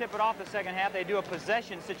 they don't tip it off the second half. They do a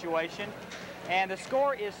possession situation. And the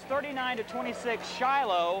score is 39-26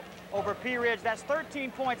 Shiloh over Pea Ridge. That's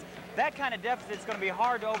 13 points. That kind of deficit is going to be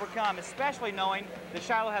hard to overcome, especially knowing that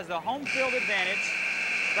Shiloh has the home field advantage,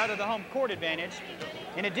 rather the home court advantage.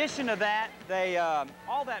 In addition to that,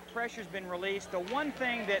 all that pressure's been released. The one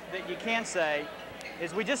thing that you can say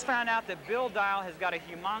is we just found out that Bill Dial has got a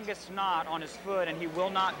humongous knot on his foot, and he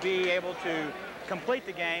will not be able to complete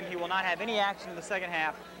the game. He will not have any action in the second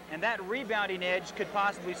half, and that rebounding edge could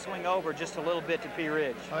possibly swing over just a little bit to Pea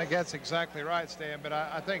Ridge. I think that's exactly right, Stan, but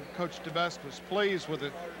I think Coach DeBusk was pleased with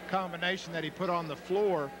the combination that he put on the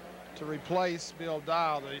floor to replace Bill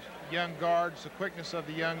Dial, the young guards, the quickness of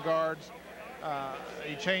the young guards.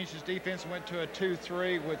 He changed his defense, went to a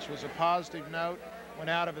 2-3, which was a positive note, went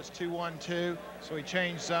out of his 2-1-2, so he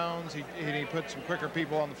changed zones, he put some quicker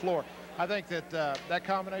people on the floor. I think that that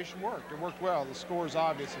combination worked. It worked well. The score is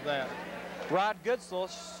obvious of that. Rod Goodsell,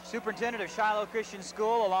 superintendent of Shiloh Christian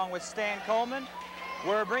School, along with Stan Coleman.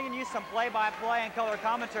 We're bringing you some play-by-play and color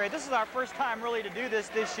commentary. This is our first time really to do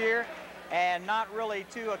this year, and not really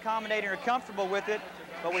too accommodating or comfortable with it,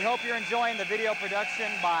 but we hope you're enjoying the video production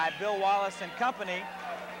by Bill Wallace and company.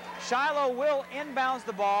 Shiloh will inbounds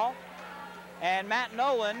the ball, and Matt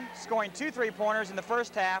Nolan, scoring 2 3-pointers in the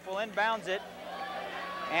first half, will inbounds it.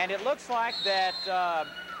 And it looks like that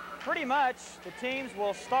pretty much the teams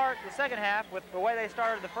will start the second half with the way they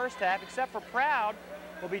started the first half, except for Proud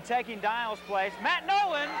will be taking Dial's place. Matt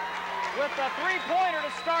Nolan with a 3-pointer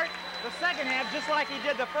to start the second half, just like he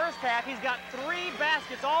did the first half. He's got 3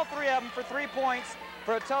 baskets, all 3 of them for 3 points,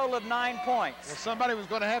 for a total of 9 points. Well, somebody was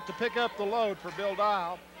going to have to pick up the load for Bill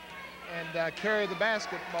Dial and carry the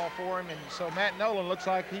basketball for him, and so Matt Nolan looks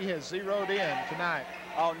like he has zeroed in tonight.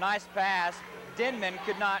 Oh, nice pass. Denman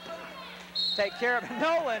could not take care of it.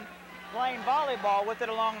 Nolan playing volleyball with it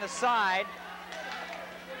along the side.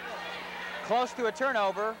 Close to a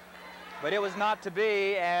turnover, but it was not to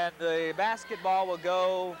be, and the basketball will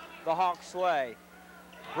go the Hawks' way.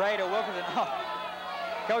 Bray to Wilkerson. Oh,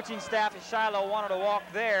 coaching staff at Shiloh wanted to walk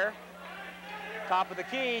there. Top of the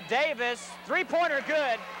key, Davis, 3-pointer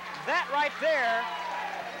good. That right there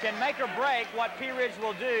can make or break what Pea Ridge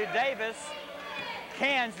will do. Davis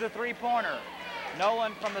cans the 3-pointer.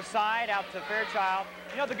 Nolan from the side out to Fairchild.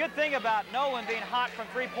 You know, the good thing about Nolan being hot from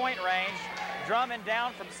 3-point range, Drummond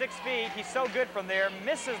down from 6 feet. He's so good from there.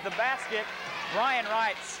 Misses the basket. Brian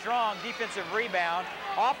Wright, strong defensive rebound.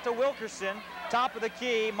 Off to Wilkerson. Top of the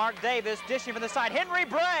key. Mark Davis dishing from the side. Henry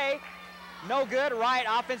Bray. No good. Wright,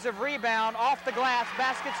 offensive rebound. Off the glass.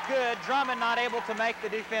 Basket's good. Drummond not able to make the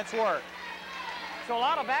defense work. So a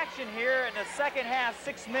lot of action here in the second half.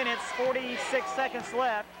 6 minutes, 46 seconds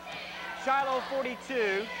left. Shiloh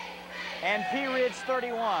 42 and Pea Ridge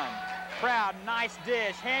 31. Proud, nice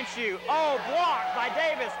dish. Hanshu, oh, blocked by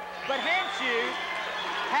Davis. But Hanshu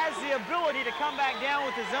has the ability to come back down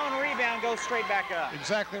with his own rebound, go straight back up.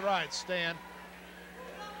 Exactly right, Stan.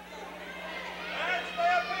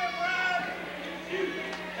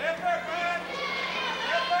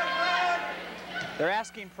 They're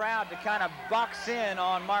asking Proud to kind of box in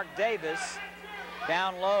on Mark Davis.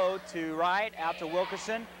 Down low to Wright, out to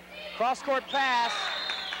Wilkerson. Cross-court pass,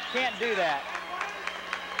 can't do that.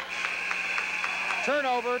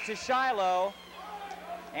 Turnover to Shiloh,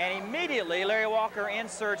 and immediately Larry Walker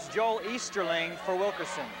inserts Joel Easterling for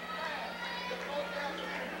Wilkerson.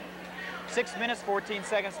 6 minutes, 14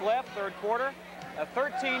 seconds left, third quarter. A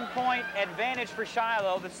 13-point advantage for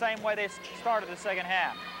Shiloh, the same way they started the second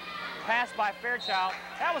half. Pass by Fairchild.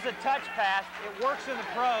 That was a touch pass. It works in the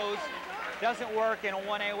pros. Doesn't work in a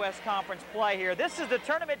 1A West Conference play here. This is the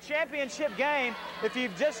tournament championship game. If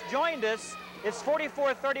you've just joined us, it's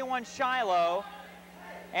 44-31 Shiloh.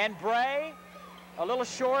 And Bray, a little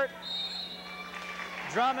short.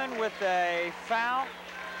 Drummond with a foul.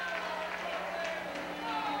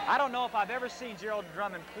 I don't know if I've ever seen Gerald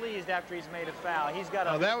Drummond pleased after he's made a foul. He's got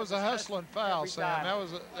a. Oh, that was a hustling foul, Sam.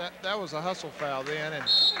 That was a hustle foul then, and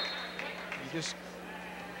just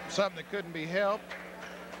something that couldn't be helped.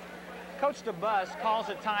 Coach DeBus calls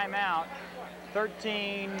a timeout.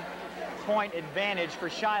 13-point advantage for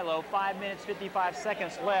Shiloh. 5 minutes, 55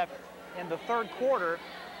 seconds left in the third quarter.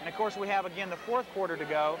 And of course, we have again the fourth quarter to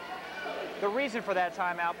go. The reason for that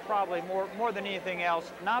timeout, probably more than anything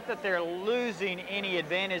else, not that they're losing any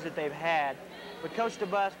advantage that they've had, but Coach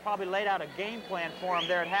DeBus probably laid out a game plan for them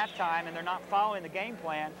there at halftime, and they're not following the game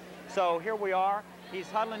plan. So here we are. He's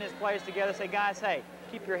huddling his players together, say, guys, hey,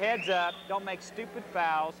 keep your heads up. Don't make stupid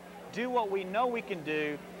fouls. Do what we know we can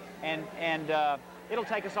do, and it'll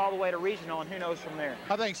take us all the way to regional, and who knows from there.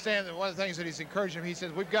 I think, Stan, that one of the things that he's encouraging him, he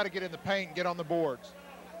says, we've got to get in the paint and get on the boards.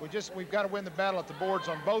 We've got to win the battle at the boards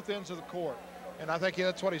on both ends of the court. And I think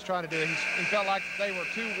that's what he's trying to do. He felt like they were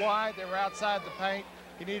too wide. They were outside the paint.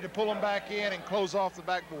 He needed to pull them back in and close off the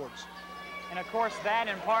backboards. And, of course, that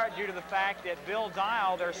in part due to the fact that Bill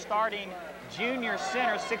Dial, their starting junior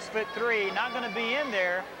center, 6'3", not going to be in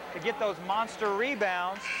there to get those monster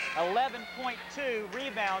rebounds. 11.2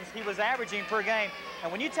 rebounds he was averaging per game.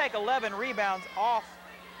 And when you take 11 rebounds off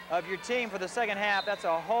of your team for the second half, that's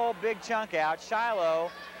a whole big chunk out. Shiloh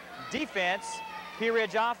defense, Pea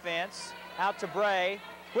Ridge offense, out to Bray,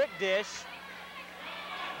 quick dish,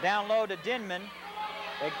 down low to Denman.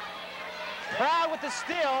 Proud with the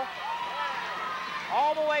steal,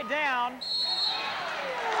 all the way down.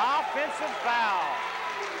 Offensive foul.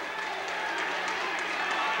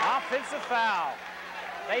 Offensive foul.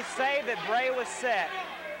 They say that Bray was set.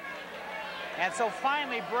 And so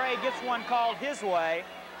finally Bray gets one called his way.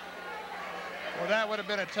 Well, that would have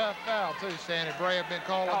been a tough foul, too, Stan. If Bray had been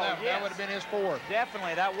calling that one. Yes. That would have been his 4th.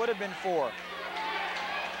 Definitely, that would have been 4.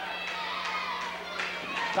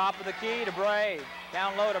 Top of the key to Bray.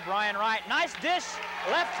 Down low to Brian Wright. Nice dish,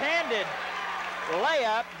 left-handed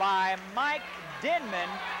layup by Mike Denman.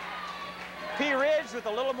 P. Ridge with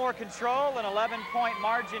a little more control, an 11-point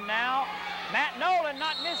margin now. Matt Nolan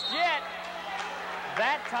not missed yet.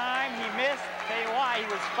 That time he missed. Tell you why, he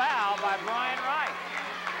was fouled by Brian Wright.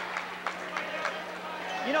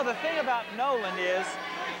 You know, the thing about Nolan is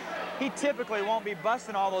he typically won't be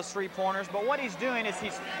busting all those 3-pointers, but what he's doing is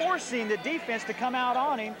he's forcing the defense to come out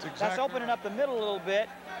on him. That's opening up the middle a little bit.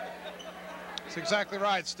 That's exactly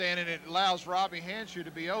right, Stan, and it allows Robbie Hanshew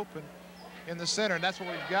to be open in the center, and that's what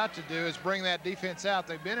we've got to do is bring that defense out.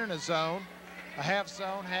 They've been in a zone, a half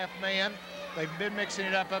zone, half man. They've been mixing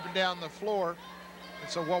it up and down the floor. And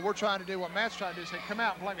so what we're trying to do, what Matt's trying to do is say, come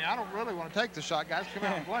out and play me. I don't really want to take the shot, guys. Come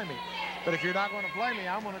out and play me. But if you're not going to play me,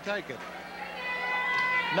 I'm going to take it.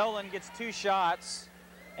 Nolan gets 2 shots,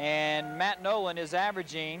 and Matt Nolan is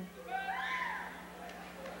averaging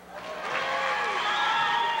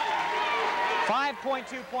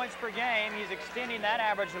 5.2 points per game. He's extending that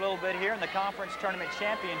average a little bit here in the conference tournament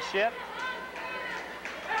championship.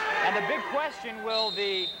 And the big question, will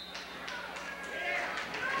the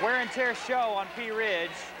wear and tear show on P. Ridge?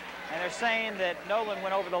 And they're saying that Nolan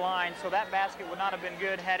went over the line, so that basket would not have been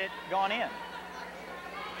good had it gone in.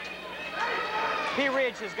 P.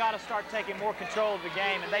 Ridge has got to start taking more control of the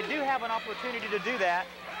game, and they do have an opportunity to do that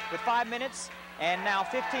with 5 minutes and now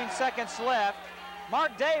 15 seconds left.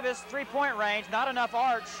 Mark Davis, 3-point range, not enough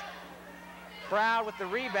arch. Proud with the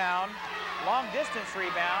rebound, long distance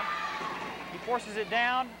rebound. He forces it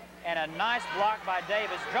down, and a nice block by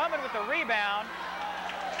Davis. Drummond with the rebound,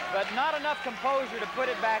 but not enough composure to put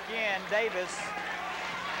it back in. Davis.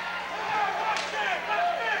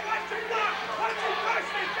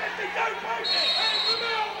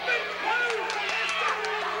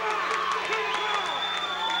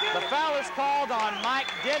 The foul is called on Mike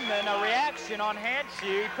Denman, a reaction on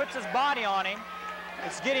Hanshew. He puts his body on him.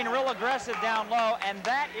 It's getting real aggressive down low, and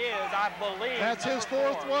that is, I believe, that's his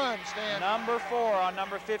 4th one, Stan. Number 4 on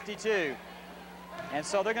number 52. And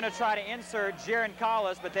so they're going to try to insert Jaron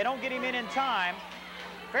Collis, but they don't get him in time.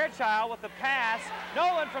 Fairchild with the pass.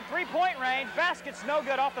 Nolan from 3-point range. Basket's no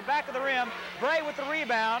good off the back of the rim. Bray with the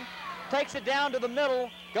rebound. Takes it down to the middle.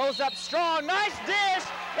 Goes up strong. Nice dish.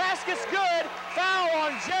 Basket's good. Foul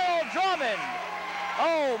on Gerald Drummond.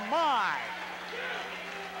 Oh, my.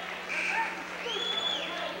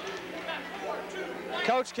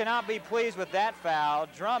 Coach cannot be pleased with that foul.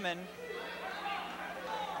 Drummond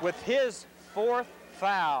with his 4th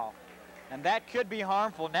foul. And that could be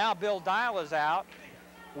harmful. Now Bill Dial is out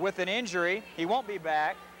with an injury. He won't be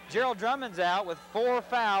back. Gerald Drummond's out with 4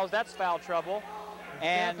 fouls. That's foul trouble.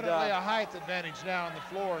 And definitely a height advantage now on the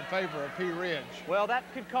floor in favor of P. Ridge. Well, that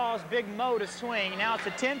could cause Big Mo to swing. Now it's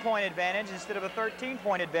a 10-point advantage instead of a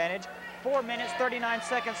 13-point advantage. 4 minutes, 39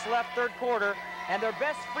 seconds left, 3rd quarter. And their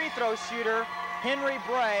best free throw shooter, Henry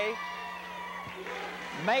Bray,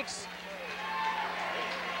 makes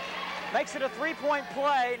it a 3-point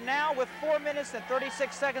play. Now with 4 minutes and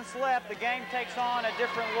 36 seconds left, the game takes on a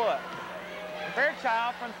different look.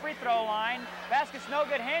 Fairchild from free throw line. Basket's no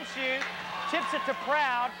good. Hanshew tips it to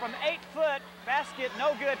Proud from 8 foot. Basket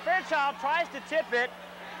no good. Fairchild tries to tip it.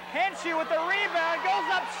 Hanshew with the rebound, goes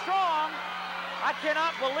up strong. I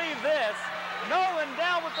cannot believe this. Nolan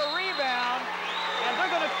down with the rebound, and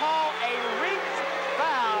they're going to call a reach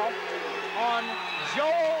foul on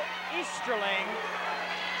Joel Easterling.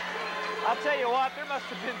 I'll tell you what, there must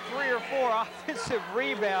have been 3 or 4 offensive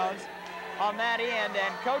rebounds on that end,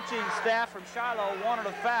 and coaching staff from Shiloh wanted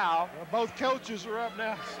a foul. Well, both coaches are up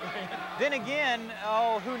now. Then again,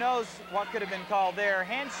 oh, who knows what could have been called there.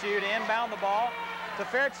 Hanshew to inbound the ball to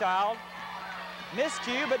Fairchild.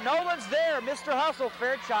 Miscue, but Nolan's there. Mr. Hustle,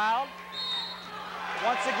 Fairchild.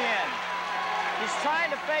 Once again, he's trying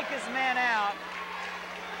to fake his man out,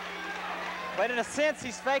 but in a sense,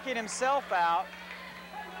 he's faking himself out.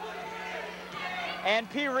 And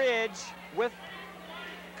P. Ridge with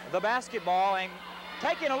the basketball and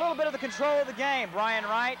taking a little bit of the control of the game. Brian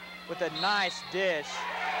Wright with a nice dish.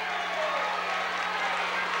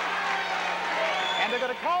 And they're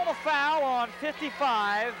going to call the foul on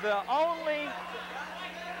 55.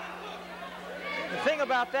 The thing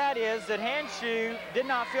about that is that Hanshew did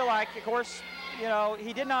not feel like, of course, you know,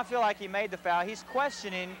 he did not feel like he made the foul. He's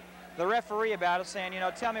questioning the referee about it, saying, you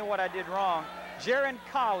know, tell me what I did wrong. Jaron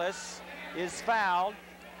Collis is fouled,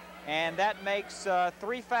 and that makes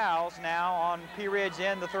 3 fouls now on P. Ridge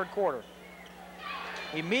in the 3rd quarter.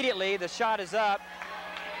 Immediately, the shot is up,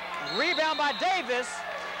 Rebound by Davis.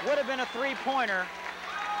 Would have been a three-pointer,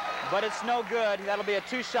 but it's no good. That'll be a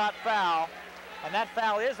two-shot foul. And that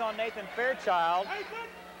foul is on Nathan Fairchild,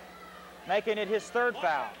 making it his third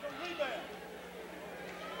foul.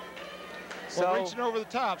 Well, reaching over the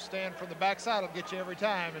top, Stan, from the backside will get you every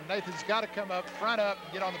time, and Nathan's got to come up, front up,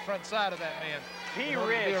 and get on the front side of that man. P.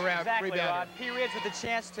 Ridge, exactly, Rod. P. Ridge with a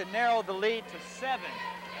chance to narrow the lead to 7.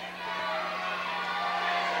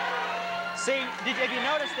 See, if you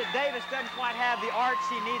notice that Davis doesn't quite have the arch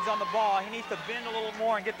he needs on the ball, he needs to bend a little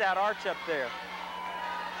more and get that arch up there.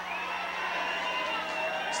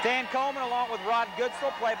 Stan Coleman along with Rod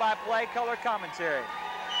Goodsell, play-by-play color commentary.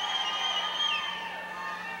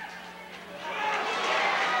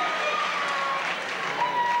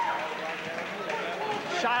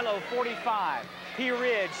 Shiloh 45, P.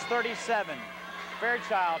 Ridge 37.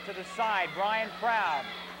 Fairchild to the side, Brian Proud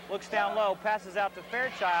looks down low, passes out to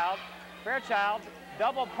Fairchild. Fairchild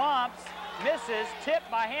double pumps, misses,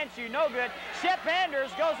 tipped by Henshaw, no good. Shep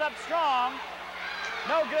Anders goes up strong,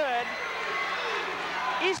 no good.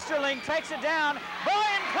 Easterling takes it down.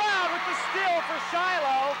 Brian Proud with the steal for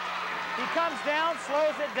Shiloh. He comes down,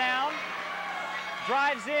 slows it down,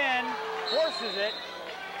 drives in, forces it,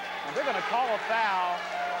 and they're going to call a foul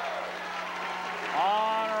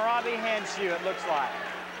on Robbie Henshaw, it looks like.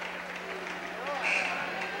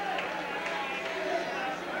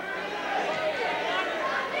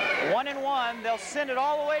 One and one, they'll send it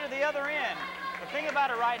all the way to the other end. The thing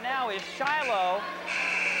about it right now is Shiloh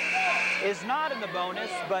is not in the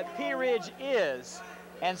bonus, but P. Ridge is.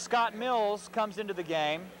 And Scott Mills comes into the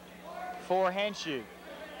game for Henshaw.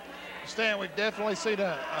 Stan, we've definitely seen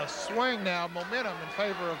a swing now, momentum in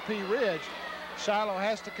favor of P. Ridge. Shiloh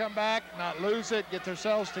has to come back, not lose it, get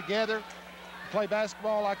themselves together, play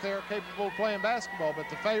basketball like they're capable of playing basketball. But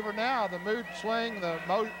the favor now, the mood swing, the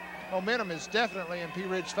momentum is definitely in P.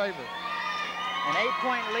 Ridge's favor. An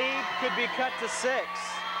 8-point lead could be cut to 6.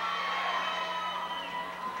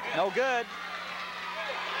 No good.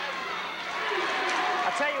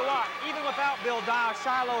 I'll tell you what, even without Bill Dial,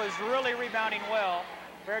 Shiloh is really rebounding well.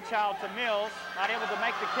 Fairchild to Mills, not able to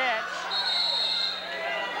make the catch.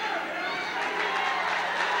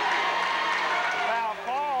 Foul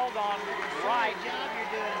called on right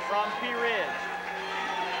from P. Ridge.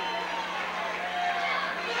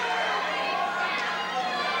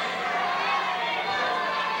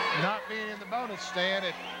 Not being in the bonus, Stan.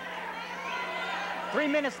 3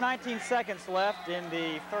 minutes, 19 seconds left in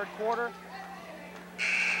the third quarter.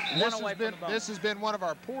 This has been one of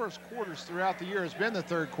our poorest quarters throughout the year. It's been the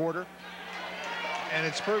third quarter, and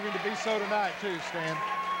it's proving to be so tonight too, Stan.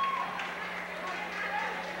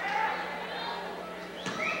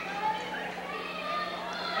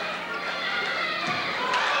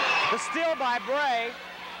 The steal by Bray,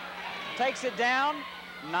 takes it down.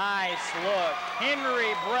 Nice look,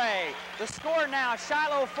 Henry Bray. The score now,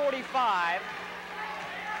 Shiloh 45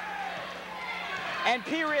 and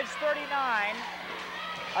P. Ridge 39.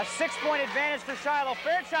 A 6-point advantage for Shiloh.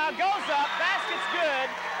 Fairchild goes up, basket's good,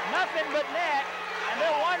 nothing but net, and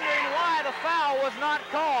they're wondering why the foul was not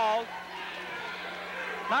called.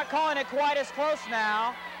 Not calling it quite as close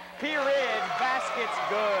now. P. Ridge, basket's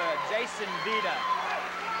good. Jason Vita.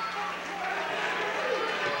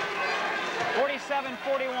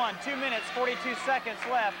 47-41, 2 minutes, 42 seconds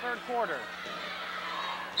left, third quarter.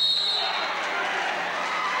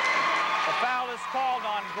 The foul is called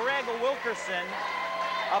on Greg Wilkerson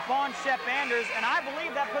upon Shep Anders, and I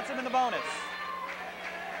believe that puts him in the bonus.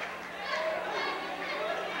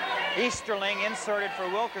 Easterling inserted for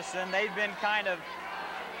Wilkerson. They've been kind of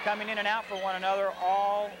coming in and out for one another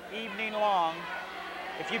all evening long.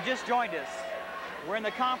 If you've just joined us, we're in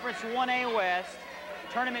the Conference 1A West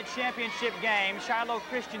Tournament Championship game. Shiloh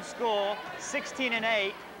Christian School,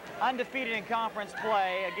 16-8, undefeated in conference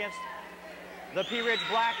play against the P. Ridge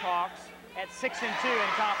Blackhawks at 6-2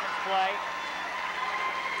 in conference play.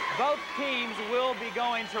 Both teams will be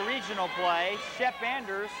going to regional play. Shep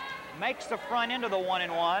Anders makes the front end of the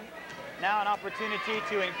 1-1. Now an opportunity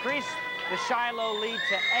to increase the Shiloh lead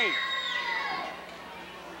to 8.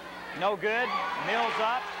 No good. Mills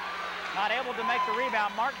up. Not able to make the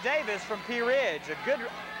rebound. Mark Davis from P. Ridge.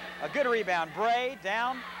 A good rebound. Bray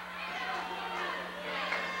down.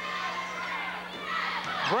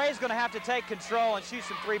 Bray's going to have to take control and shoot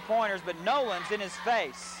some three-pointers, but Nolan's in his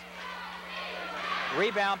face.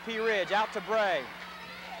 Rebound P. Ridge, out to Bray.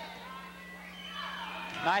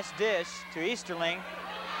 Nice dish to Easterling.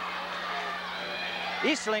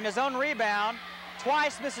 Easterling, his own rebound.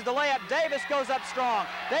 Twice misses the layup. Davis goes up strong.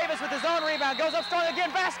 Davis with his own rebound goes up strong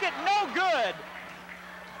again. Basket, no good.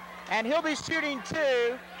 And he'll be shooting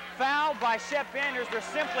 2 foul by Shep Anders. They're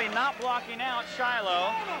simply not blocking out.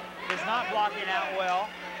 Shiloh is not blocking out well.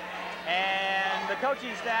 And the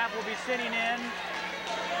coaching staff will be sending in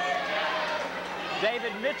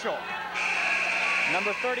David Mitchell,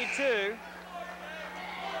 number 32,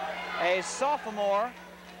 a sophomore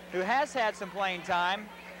who has had some playing time,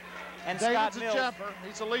 and David's Scott Mills. a jumper.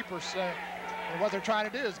 He's a leaper, and what they're trying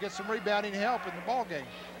to do is get some rebounding help in the ball game.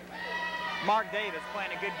 Mark Davis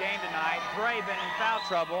playing a good game tonight. Bray been in foul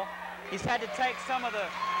trouble. He's had to take some of the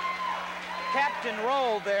captain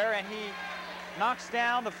role there, and he knocks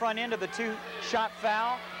down the front end of the two-shot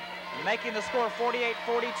foul, making the score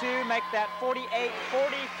 48-42, make that 48-43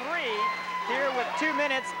 here with 2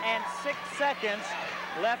 minutes and 6 seconds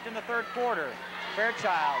left in the third quarter.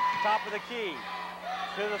 Fairchild, top of the key,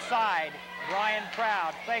 to the side. Brian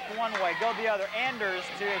Proud, fake one way, go the other. Anders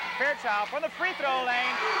to Fairchild from the free throw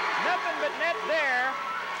lane. Nothing but net there.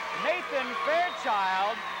 Nathan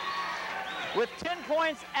Fairchild with 10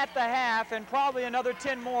 points at the half and probably another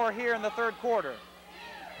 10 more here in the third quarter.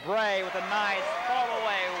 Bray with a nice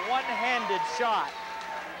fall-away, one-handed shot.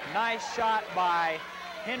 Nice shot by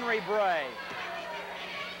Henry Bray.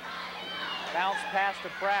 Bounce pass to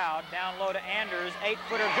Proud, down low to Anders,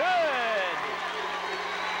 8-footer, good!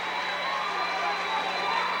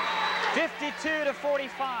 52-45.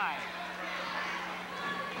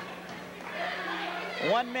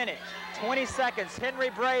 1 minute, 20 seconds. Henry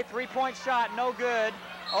Bray, three-point shot, no good.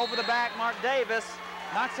 Over the back, Mark Davis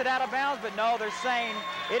knocks it out of bounds, but no, they're saying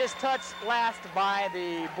it is touched last by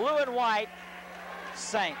the blue and white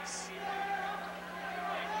Saints.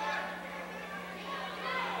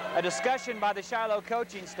 A discussion by the Shiloh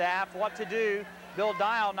coaching staff, what to do. Bill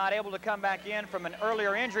Dial not able to come back in from an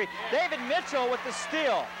earlier injury. David Mitchell with the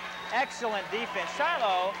steal. Excellent defense.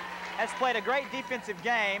 Shiloh has played a great defensive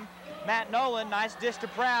game. Matt Nolan, nice dish to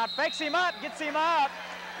Proud. Fakes him up, gets him up.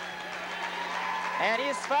 And he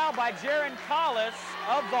is fouled by Jaron Collis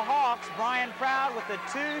of the Hawks. Brian Proud with a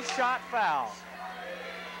two-shot foul.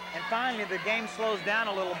 And finally, the game slows down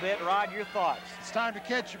a little bit. Rod, your thoughts? It's time to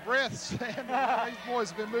catch your breath, Sam. These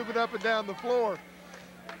boys have been moving up and down the floor.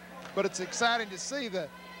 But it's exciting to see the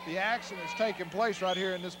action that's taking place right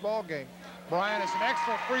here in this ball game. Brian is an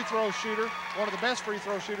excellent free throw shooter, one of the best free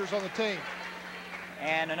throw shooters on the team.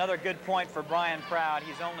 And another good point for Brian Proud.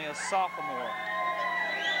 He's only a sophomore.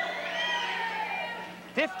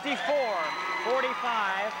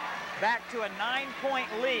 54-45, back to a 9-point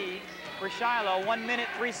lead for Shiloh. 1 minute,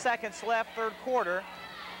 3 seconds left, third quarter.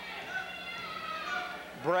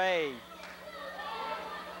 Bray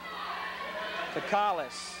to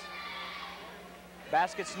Collis.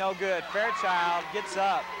 Basket's no good. Fairchild gets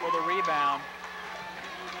up for the rebound.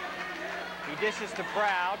 He dishes to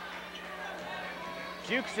Proud.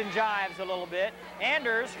 Jukes and jives a little bit.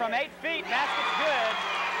 Anders from 8 feet, basket's good.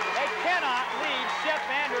 They cannot lead Shep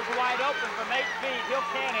Anders wide open from 8 feet. He'll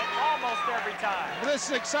can it almost every time. Well, this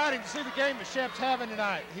is exciting to see the game that Shep's having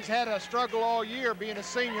tonight. He's had a struggle all year being a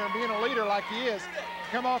senior and being a leader like he is.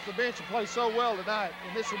 Come off the bench and play so well tonight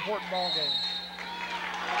in this important ball game.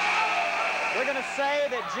 We're going to say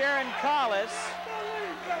that Jaron Collis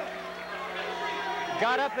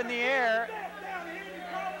got up in the air,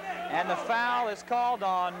 and the foul is called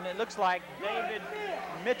on, it looks like, David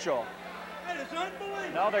Mitchell.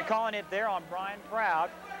 No, they're calling it there on Brian Proud.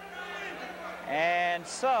 And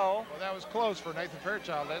so... Well, that was close for Nathan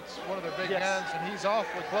Fairchild. That's one of their big guns, and he's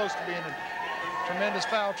awfully close to being in tremendous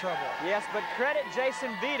foul trouble. Yes, but credit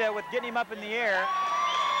Jason Vita with getting him up in the air.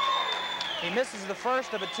 He misses the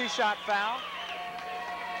first of a two-shot foul.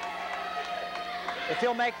 If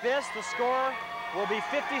he'll make this, the score will be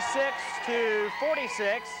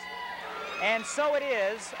 56-46. And so it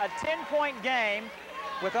is, a 10-point game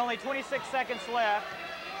with only 26 seconds left.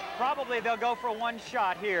 Probably they'll go for one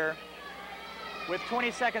shot here with 20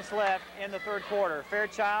 seconds left in the third quarter.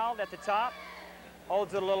 Fairchild at the top,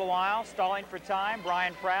 holds it a little while, stalling for time.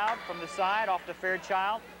 Brian Proud from the side, off to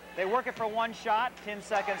Fairchild. They work it for one shot, 10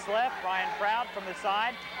 seconds left. Brian Proud from the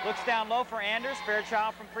side, looks down low for Anders.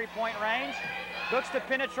 Fairchild from three-point range. Looks to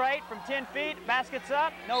penetrate from 10 feet, basket's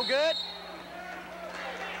up, no good.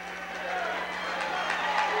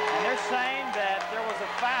 And they're saying that there was a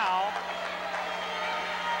foul.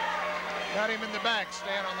 Got him in the back,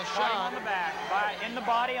 Stan, on the Got shot. him on the back, in the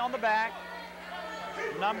body, on the back.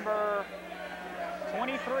 Number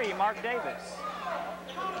 23, Mark Davis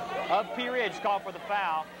of Pea Ridge called for the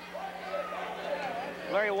foul.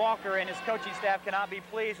 Larry Walker and his coaching staff cannot be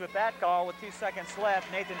pleased with that call with 2 seconds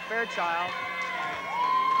left. Nathan Fairchild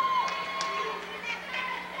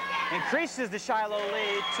increases the Shiloh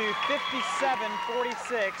lead to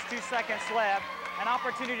 57-46, 2 seconds left an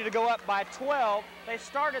opportunity to go up by 12. They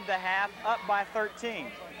started the half up by 13.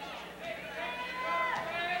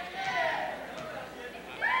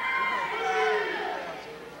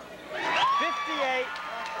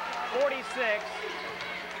 .46,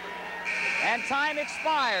 and time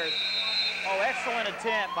expires. Oh, excellent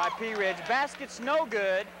attempt by Pea Ridge. Basket's no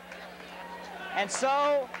good. And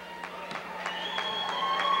so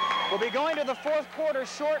we'll be going to the fourth quarter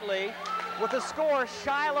shortly with the score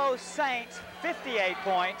Shiloh Saints 58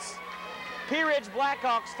 points, Pea Ridge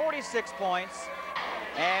Blackhawks 46 points.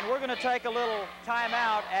 And we're going to take a little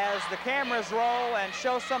timeout as the cameras roll and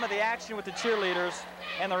show some of the action with the cheerleaders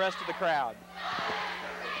and the rest of the crowd.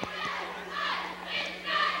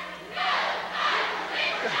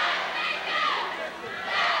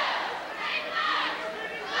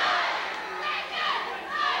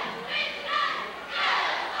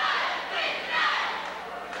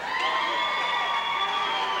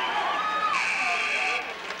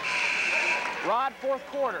 Rod, fourth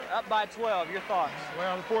quarter, up by 12. Your thoughts?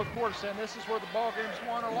 Well, the fourth quarter, Sam, this is where the ball game's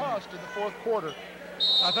won or lost in the fourth quarter.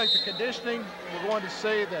 I think the conditioning, we're going to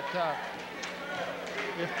see that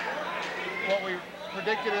if what we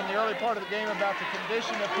predicted in the early part of the game about the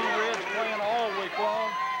condition of Pea Ridge playing all week long,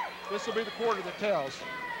 this will be the quarter that tells.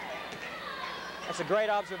 That's a great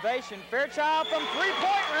observation. Fairchild from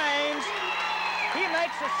three-point range. He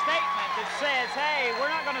makes a statement that says, hey, we're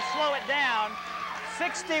not going to slow it down.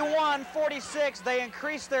 61-46, they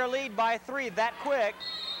increased their lead by 3 that quick.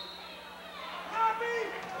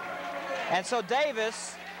 And so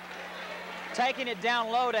Davis taking it down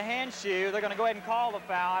low to Hanshew. They're going to go ahead and call the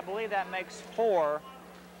foul. I believe that makes 4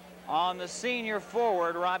 on the senior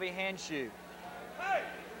forward, Robbie Hanshew.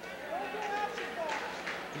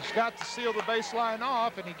 He's got to seal the baseline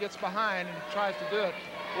off, and he gets behind and he tries to do it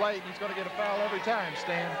late. He's going to get a foul every time,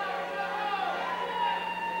 Stan.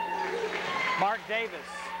 Mark Davis,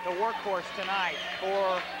 the workhorse tonight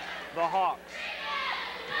for the Hawks.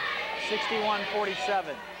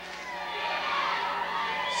 61-47.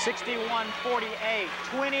 61-48.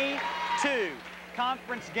 22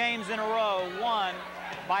 conference games in a row won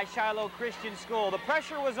by Shiloh Christian School. The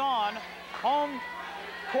pressure was on. Home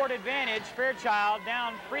court advantage. Fairchild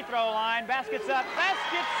down free throw line. Baskets up.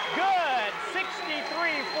 Baskets good.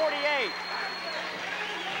 63-48.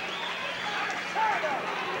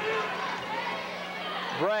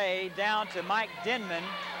 Bray down to Mike Denman.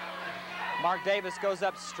 Mark Davis goes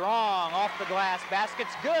up strong off the glass.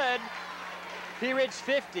 Basket's good. Pea Ridge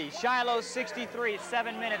 50, Shiloh 63,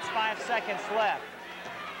 7 minutes, 5 seconds left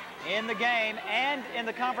in the game and in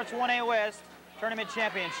the Conference 1A West Tournament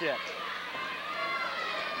Championship.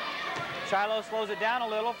 Shiloh slows it down a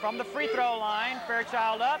little from the free throw line.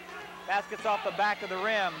 Fairchild up. Basket's off the back of the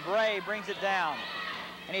rim. Bray brings it down.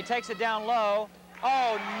 And he takes it down low.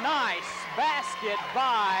 Oh, nice basket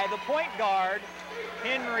by the point guard,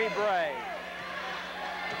 Henry Bray.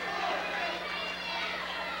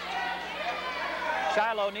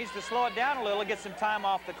 Shiloh needs to slow it down a little, get some time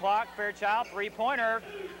off the clock. Fairchild, three-pointer,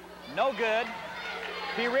 no good.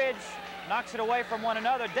 Pea Ridge knocks it away from one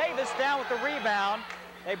another. Davis down with the rebound.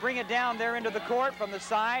 They bring it down there into the court from the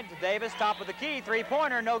side to Davis, top of the key,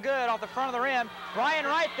 three-pointer, no good, off the front of the rim. Brian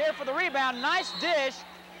Wright there for the rebound, nice dish.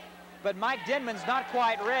 But Mike Denman's not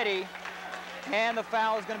quite ready, and the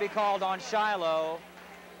foul is going to be called on Shiloh.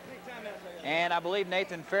 And I believe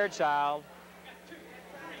Nathan Fairchild.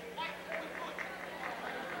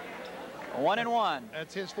 1 and 1.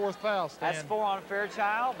 That's his fourth foul, Stan. That's 4 on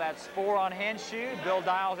Fairchild. That's 4 on Hanshew. Bill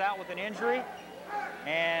Dials out with an injury.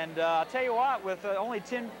 And I'll tell you what, with only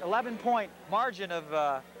 11-point margin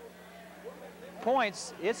of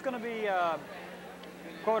points, it's going to be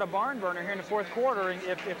quote, a barn burner here in the fourth quarter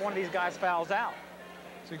if one of these guys fouls out.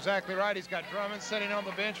 That's exactly right. He's got Drummond sitting on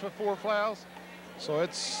the bench with 4 fouls. So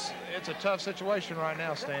it's a tough situation right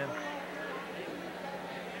now, Stan.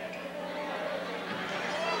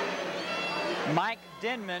 Mike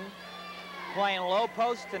Denman playing low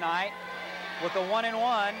post tonight with a 1 and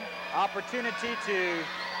 1 opportunity to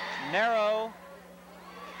narrow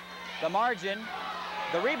the margin.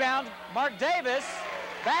 The rebound, Mark Davis,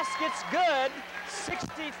 basket's good.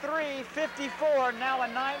 63-54, now a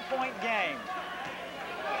 9-point game.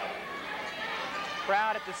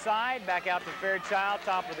 Crowd at the side, back out to Fairchild,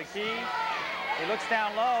 top of the key. He looks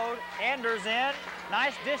down low, Anders in,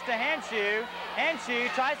 nice dish to Hanshew. Hanshew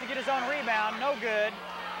tries to get his own rebound, no good.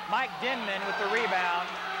 Mike Denman with the rebound.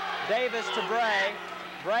 Davis to Bray.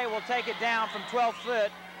 Bray will take it down from 12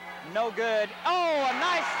 foot, no good. Oh, a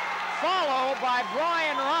nice follow by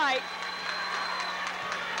Brian Wright.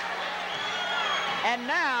 And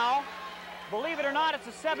now, believe it or not, it's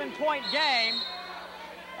a 7-point game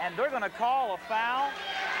and they're going to call a foul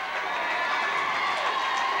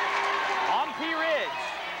on P. Ridge.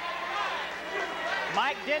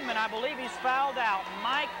 Mike Denman, I believe he's fouled out.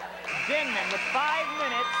 Mike Denman with 5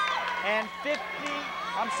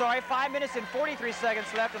 minutes and 43 seconds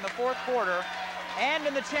left in the fourth quarter. And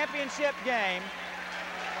in the championship game,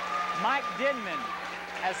 Mike Denman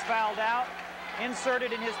has fouled out.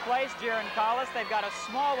 Inserted in his place, Jaron Collis. They've got a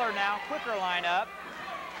smaller now, quicker lineup.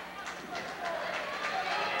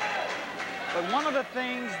 But one of the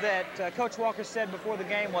things that Coach Walker said before the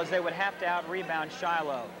game was they would have to out-rebound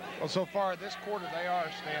Shiloh. Well, so far this quarter, they are,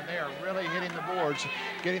 Stan. They are really hitting the boards,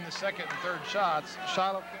 getting the second and third shots.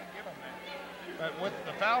 Shiloh couldn't give them that. But with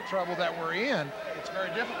the foul trouble that we're in, it's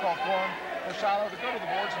very difficult for Shiloh to go to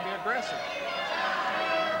the boards and be aggressive.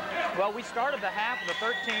 Well, we started the half with a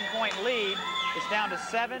 13-point lead. It's down to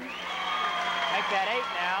 7. Make that 8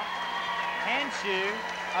 now. Hanshu,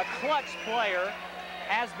 a clutch player,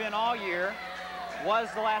 has been all year, was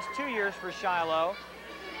the last 2 years for Shiloh.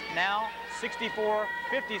 Now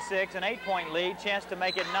 64-56, an 8-point lead, chance to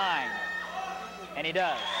make it 9. And he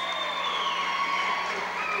does.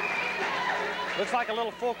 Looks like a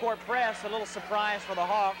little full court press, a little surprise for the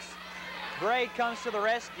Hawks. Bray comes to the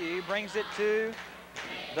rescue, brings it to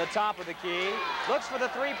the top of the key. Looks for the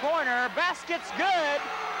three-pointer, basket's good.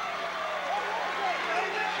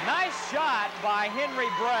 Nice shot by Henry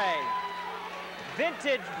Bray.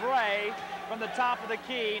 Vintage Bray from the top of the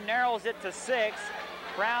key, narrows it to 6.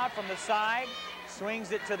 Proud from the side,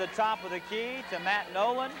 swings it to the top of the key to Matt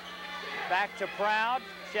Nolan. Back to Proud.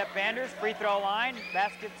 Shep Anders, free throw line,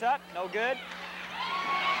 basket's up, no good.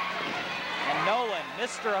 And Nolan,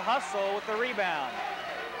 Mr. Hustle with the rebound.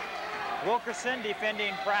 Wilkerson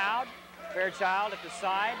defending Proud. Fairchild at the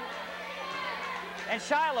side. And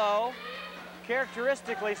Shiloh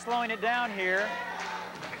characteristically slowing it down here.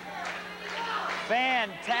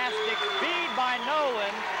 Fantastic feed by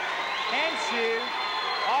Nolan. Hanshu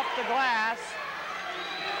off the glass.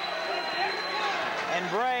 And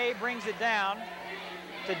Bray brings it down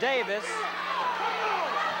to Davis.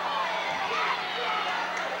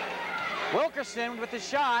 Wilkerson with the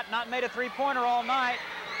shot, not made a three-pointer all night.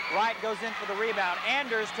 Wright goes in for the rebound.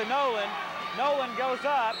 Anders to Nolan. Nolan goes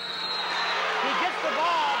up. He gets the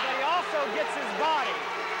ball, but he also gets his body.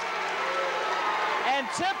 And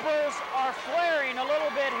tempers are flaring a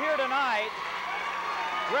little bit here tonight.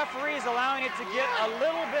 Referees allowing it to get a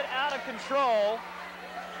little bit out of control.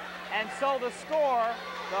 And so the score,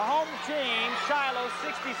 the home team, Shiloh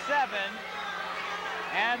 67,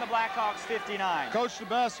 and the Blackhawks 59. Coach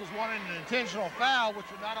DeBus was wanting an intentional foul, which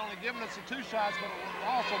would not only giving us the 2 shots, but it would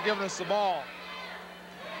also giving us the ball.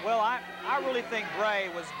 Well, I really think Bray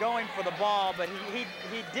was going for the ball, but he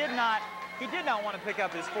did not want to pick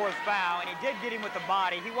up his 4th foul, and he did get him with the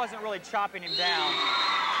body. He wasn't really chopping him down.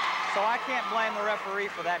 So I can't blame the referee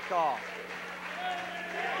for that call.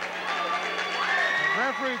 The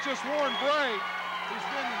referee just warned Bray. He's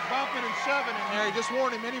been bumping and shoving in there. He just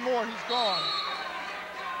warned him anymore. He's gone.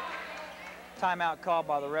 Timeout called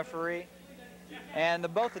by the referee. And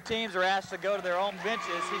both the teams are asked to go to their own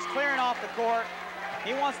benches. He's clearing off the court.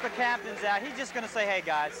 He wants the captains out. He's just going to say, hey,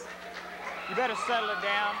 guys, you better settle it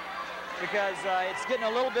down because it's getting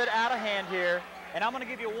a little bit out of hand here. And I'm going to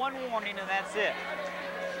give you one warning, and that's it.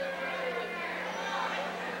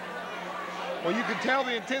 Well, you can tell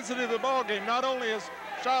the intensity of the ball game. Not only does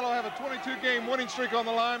Shiloh have a 22-game winning streak on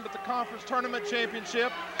the line, but the conference tournament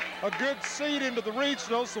championship, a good seed into the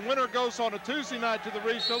regionals. The winner goes on a Tuesday night to the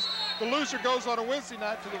regionals. The loser goes on a Wednesday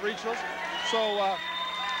night to the regionals. So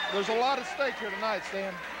there's a lot at stake here tonight,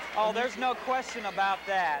 Stan. Oh, there's no question about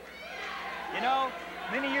that. You know,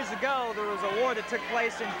 many years ago, there was a war that took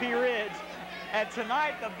place in Pea Ridge. And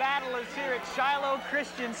tonight, the battle is here at Shiloh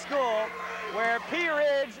Christian School, where Pea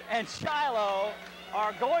Ridge and Shiloh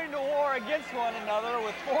are going to war against one another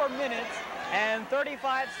with 4 minutes and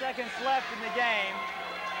 35 seconds left in the game.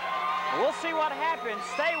 We'll see what happens.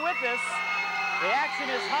 Stay with us. The action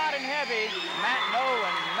is hot and heavy. Matt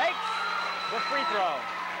Nolan makes the free throw.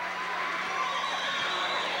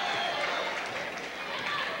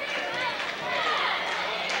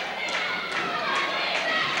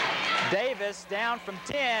 Davis down from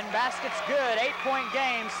 10, basket's good, 8-point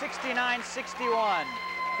game, 69-61.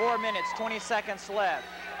 4 minutes, 20 seconds left.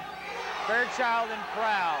 Fairchild and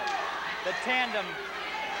Proud. The tandem,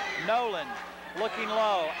 Nolan looking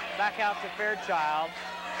low, back out to Fairchild.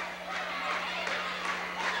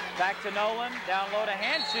 Back to Nolan, down low to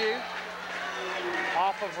Hanshu,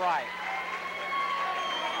 off of Wright.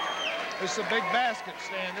 This is a big basket,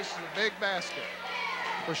 Stan. This is a big basket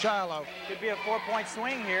for Shiloh. Could be a 4-point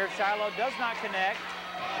swing here if Shiloh does not connect.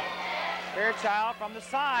 Fairchild from the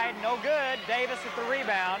side, no good. Davis with the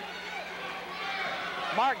rebound.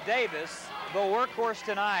 Mark Davis, the workhorse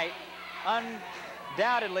tonight,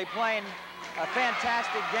 undoubtedly playing a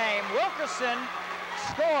fantastic game. Wilkerson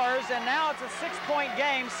scores, and now it's a 6-point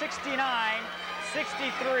game,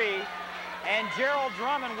 69-63. And Gerald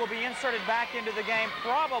Drummond will be inserted back into the game,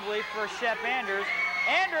 probably for Shep Anders.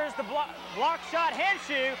 Anders, the block shot,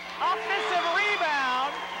 Henshaw, offensive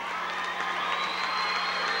rebound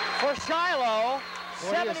for Shiloh. Well, he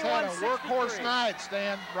has had a workhorse night,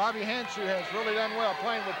 Stan. Robbie Henshaw has really done well,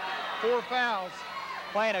 playing with 4 fouls.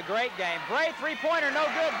 Playing a great game. Bray three-pointer, no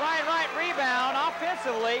good. Brian Wright rebound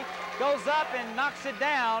offensively, goes up and knocks it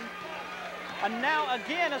down. And now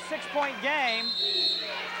again a 6-point game.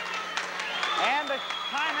 And the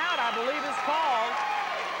timeout, I believe, is called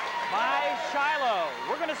by Shiloh.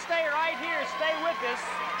 We're going to stay right here. Stay with us.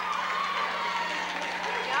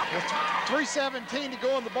 With 3:17 to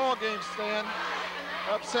go in the ball game, Stan.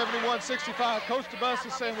 Up 71-65. Coach DeBus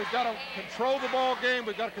is saying we've got to control the ball game.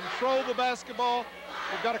 We've got to control the basketball.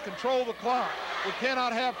 We've got to control the clock. We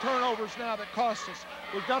cannot have turnovers now that cost us.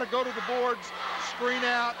 We've got to go to the boards, screen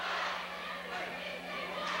out.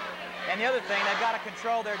 And the other thing, they've got to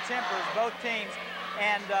control their tempers, both teams.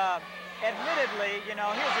 And admittedly, you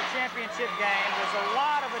know, here's a championship game. There's a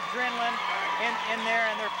lot of adrenaline in there,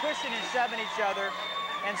 and they're pushing and shoving each other.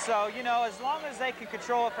 And so, you know, as long as they can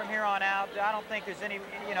control it from here on out, I don't think there's any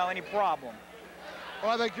problem.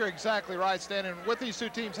 Well, I think you're exactly right, Stan. And with these two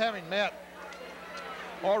teams having met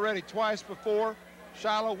already twice before,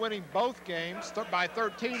 Shiloh winning both games by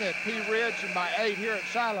 13 at Pea Ridge and by 8 here at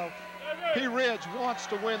Shiloh. Pea Ridge wants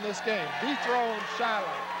to win this game. Dethrone Shiloh.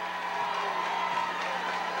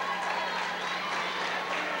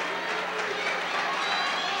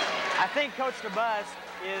 I think Coach DeBus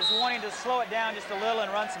is wanting to slow it down just a little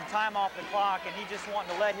and run some time off the clock, and he's just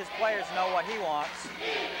wanting to let his players know what he wants.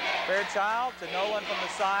 Fairchild to Nolan from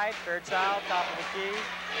the side. Fairchild, top of the key.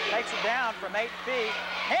 Takes it down from 8 feet.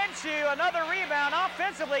 Henshaw, another rebound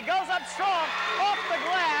offensively, goes up strong, off the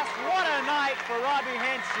glass. What a night for Robbie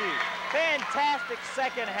Henshaw. Fantastic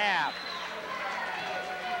second half.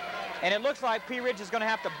 And it looks like Pea Ridge is going to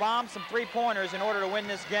have to bomb some three-pointers in order to win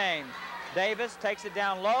this game. Davis takes it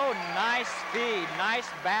down low. Nice feed, nice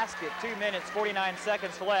basket. 2 minutes, 49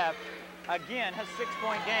 seconds left. Again, a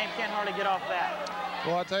 6-point game. Can't hardly get off that.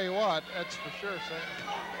 Well, I'll tell you what, that's for sure, Sam.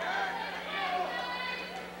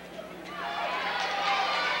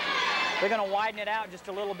 They're going to widen it out just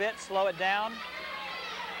a little bit, slow it down.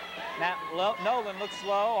 Matt Nolan looks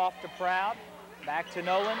slow off to Proud. Back to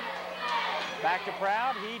Nolan. Back to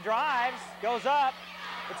Proud. He drives, goes up.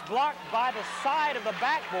 It's blocked by the side of the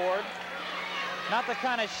backboard. Not the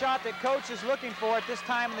kind of shot that Coach is looking for at this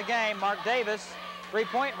time in the game. Mark Davis,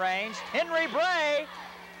 three-point range. Henry Bray,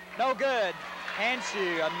 no good.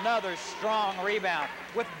 Henshaw, another strong rebound.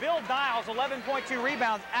 With Bill Dials, 11.2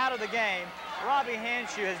 rebounds out of the game, Robbie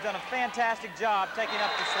Henshaw has done a fantastic job taking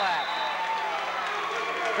up the slack.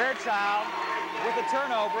 Fairchild with a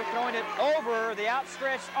turnover, throwing it over the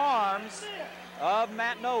outstretched arms of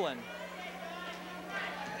Matt Nolan.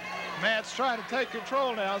 Matt's trying to take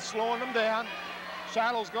control now, slowing them down.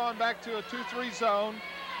 Shiloh's gone back to a 2-3 zone.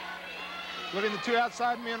 Letting the two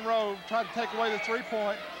outside men row, try to take away the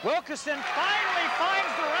three-point. Wilkerson finally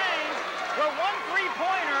finds the range. We're one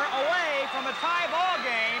three-pointer away from a tie ball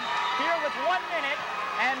game here with 1 minute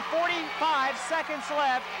and 45 seconds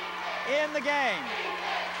left in the game.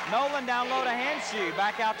 Nolan down low to Henshaw,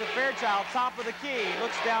 back out to Fairchild, top of the key,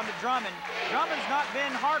 looks down to Drummond. Drummond's not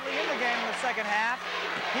been hardly in the game in the second half.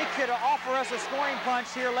 He could offer us a scoring punch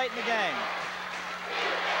here late in the game.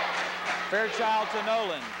 Fairchild to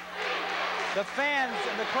Nolan. The fans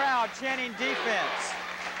and the crowd chanting defense.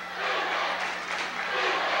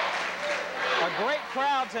 A great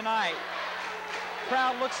crowd tonight.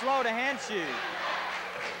 Crowd looks low to Henshaw.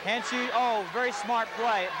 Henshaw, oh, very smart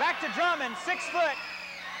play. Back to Drummond, 6 foot.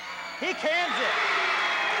 He cans it.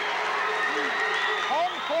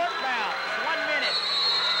 Home court bounce, 1 minute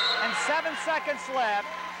and 7 seconds left.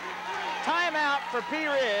 Timeout for Pea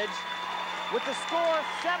Ridge. With the score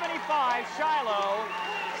 75 Shiloh,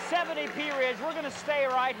 70 Pea Ridge. We're going to stay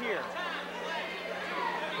right here.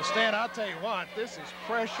 Well, Stan, I'll tell you what, this is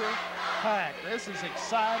pressure-packed. This is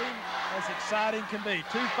exciting, as exciting can be.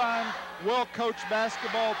 Two fine, well-coached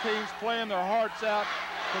basketball teams playing their hearts out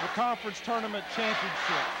for the conference tournament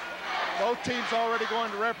championship. Both teams already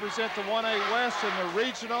going to represent the 1A West in the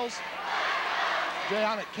regionals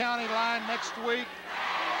down at County Line next week.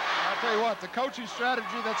 I'll tell you what, the coaching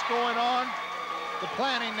strategy that's going on, the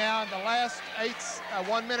planning now in the last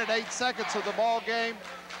 1 minute, 8 seconds of the ball game.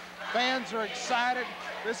 Fans are excited.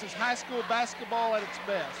 This is high school basketball at its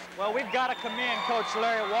best. Well, we've got to commend Coach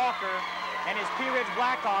Larry Walker and his Pea Ridge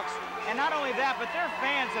Blackhawks. And not only that, but their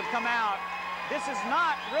fans have come out. This is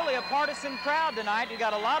not really a partisan crowd tonight. You've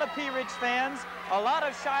got a lot of Pea Ridge fans, a lot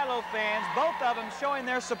of Shiloh fans, both of them showing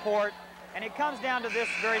their support. And it comes down to this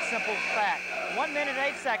very simple fact. 1 minute,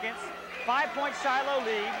 8 seconds, 5-point Shiloh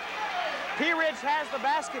lead. Pea Ridge has the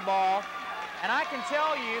basketball, and I can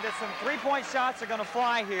tell you that some three-point shots are going to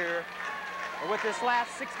fly here with this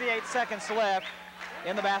last 68 seconds left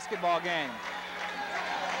in the basketball game.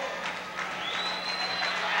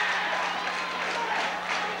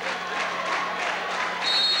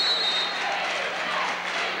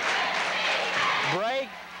 Break.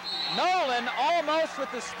 Nolan almost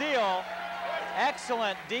with the steal.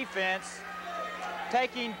 Excellent defense.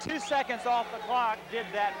 Taking 2 seconds off the clock, did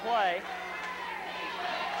that play.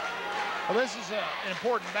 Well, this is an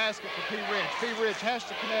important basket for Pea Ridge. Pea Ridge has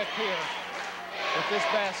to connect here with this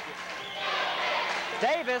basket.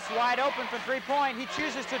 Davis wide open for three-point. He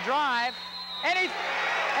chooses to drive, and he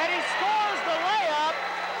scores the layup.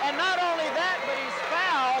 And not only that, but he's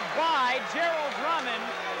fouled by Gerald Drummond.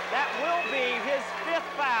 That will be his 5th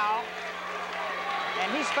foul. And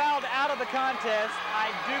he's fouled out of the contest, I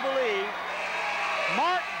do believe.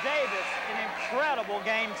 Mark Davis, an incredible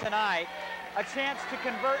game tonight. A chance to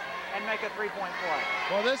convert and make a three-point play.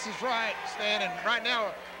 Well, this is right, Stan, and right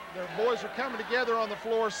now their boys are coming together on the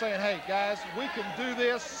floor saying, hey, guys, we can do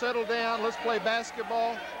this, settle down, let's play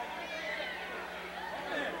basketball.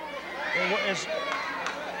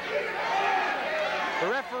 The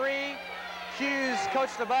referee cues Coach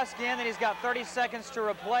Dabusky in that he's got 30 seconds to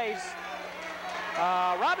replace.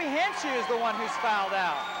 Robbie Henshaw is the one who's fouled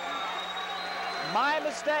out. My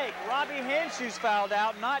mistake. Robbie Henshaw's fouled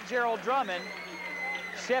out, not Gerald Drummond.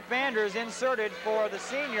 Shep Anders inserted for the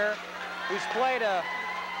senior, who's played a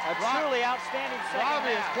truly outstanding second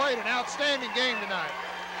Robbie half. has played an outstanding game tonight.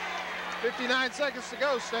 59 seconds to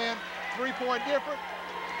go, Stan. 3-point difference.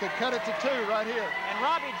 Could cut it to 2 right here. And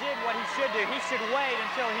Robbie did what he should do. He should wait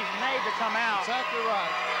until he's made to come out. Exactly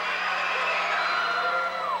right.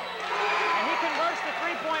 And he converts the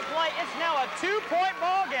three-point play. It's now a 2-point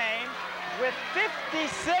ball game with 56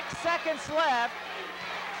 seconds left.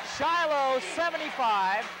 Shiloh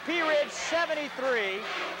 75, Pea Ridge 73.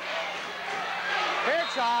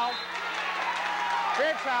 Fairchild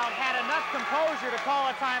had enough composure to call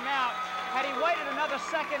a timeout. Had he waited another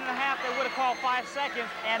second and a half, they would have called 5 seconds,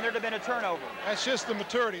 and there'd have been a turnover. That's just the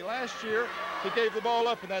maturity. Last year, he gave the ball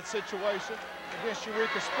up in that situation against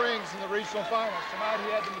Eureka Springs in the regional finals. Tonight,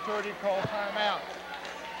 he had the maturity to call timeout.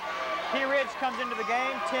 Pea Ridge comes into the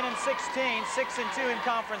game 10-16, 6-2 in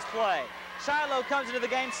conference play. Shiloh comes into the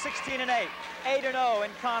game 16-8, 8-0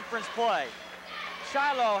 in conference play.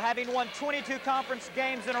 Shiloh having won 22 conference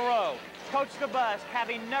games in a row. Coach DeBus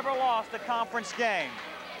having never lost a conference game.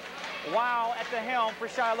 Wow at the helm for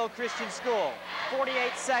Shiloh Christian School.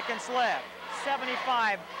 48 seconds left.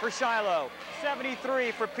 75 for Shiloh.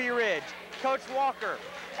 73 for Pea Ridge. Coach Walker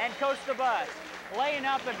and Coach DeBus laying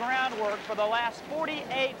out the groundwork for the last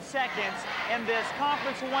 48 seconds in this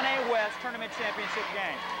Conference 1A West Tournament Championship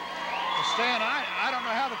game. Well, Stan, I don't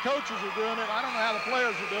know how the coaches are doing it. I don't know how the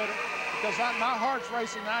players are doing it, because my heart's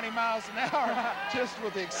racing 90 miles an hour just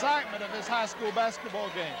with the excitement of this high school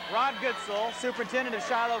basketball game. Rod Goodsell, superintendent of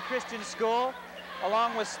Shiloh Christian School,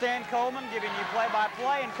 along with Stan Coleman, giving you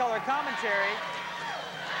play-by-play and color commentary.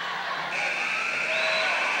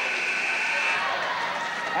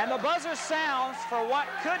 And the buzzer sounds for what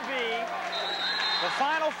could be the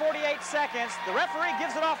final 48 seconds. The referee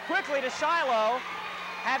gives it off quickly to Shiloh,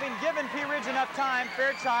 having given Pea Ridge enough time.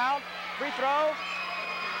 Fairchild, free throw.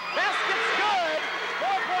 Basket's good.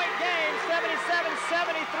 4-point game,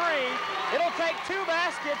 77-73. It'll take 2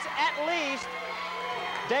 baskets at least.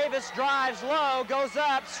 Davis drives low, goes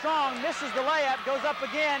up, strong, misses the layup, goes up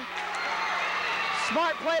again.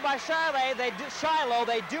 Smart play by Shiloh.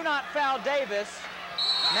 They do not foul Davis.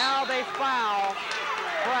 Now they foul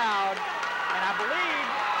Proud. And I believe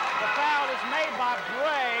the foul is made by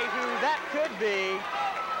Bray, who that could be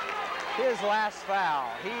his last foul.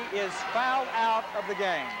 He is fouled out of the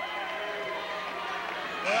game.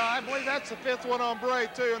 Well, I believe that's the 5th one on Bray,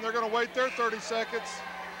 too, and they're going to wait their 30 seconds.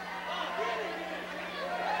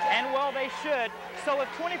 And, well, they should. So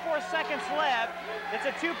with 24 seconds left, it's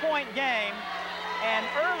a 2-point game. And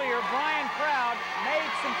earlier, Brian Proud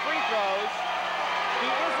made some free throws. He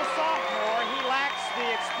is a sophomore. He lacks the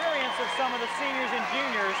experience of some of the seniors and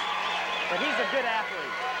juniors, but he's a good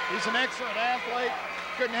athlete. He's an excellent athlete.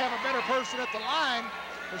 Couldn't have a better person at the line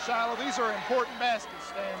for Shiloh. These are important baskets,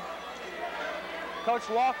 Stan. Coach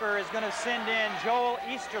Walker is going to send in Joel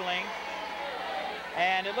Easterling.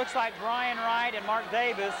 And it looks like Brian Wright and Mark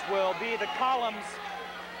Davis will be the columns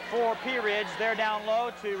for Pea Ridge. They're down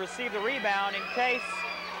low to receive the rebound in case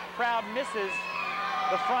Proud misses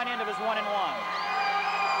the front end of his 1-and-1.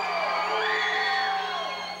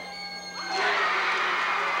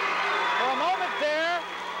 For a moment there,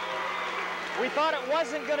 we thought it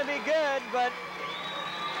wasn't going to be good, but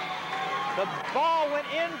the ball went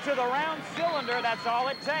into the round cylinder. That's all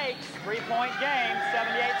it takes. 3-point game,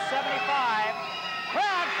 78-75.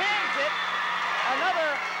 Proud pins it.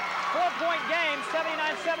 Another 4-point game,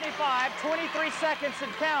 79-75. 23 seconds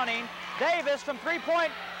and counting. Davis from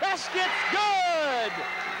 3-point basket's good.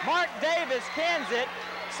 Mark Davis cans it.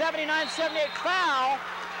 79-78 foul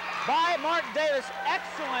by Mark Davis.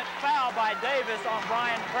 Excellent foul by Davis on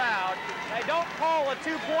Brian Proud. They don't call a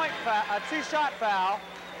two-shot foul.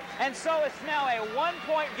 And so it's now a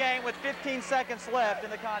 1-point game with 15 seconds left in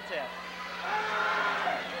the contest.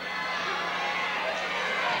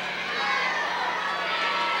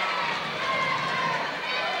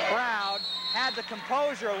 Proud had the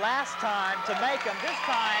composure last time to make him. This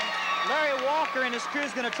time, Larry Walker and his crew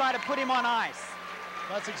is going to try to put him on ice.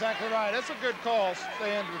 That's exactly right. That's a good call,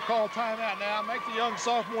 Stan, to call timeout now. Make the young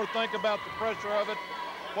sophomore think about the pressure of it,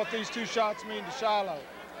 what these two shots mean to Shiloh.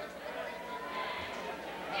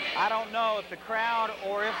 I don't know if the crowd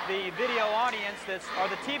or if the video audience or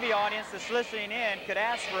the TV audience that's listening in could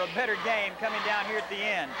ask for a better game coming down here at the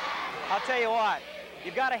end. I'll tell you what,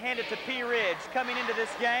 you've got to hand it to Pea Ridge. Coming into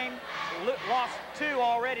this game, lost 2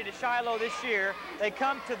 already to Shiloh this year. They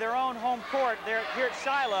come to their own home court here at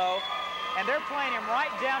Shiloh, and they're playing him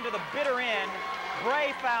right down to the bitter end.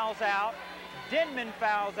 Bray fouls out. Denman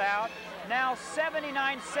fouls out. Now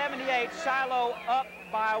 79-78, Shiloh up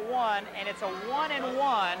by 1, and it's a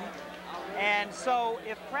 1-and-1. And so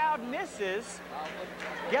if Proud misses,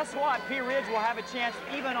 guess what? Pea Ridge will have a chance,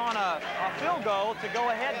 even on a field goal, to go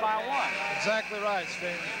ahead by 1. Exactly right,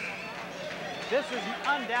 Stan. This is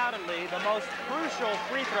undoubtedly the most crucial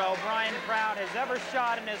free throw Brian Proud has ever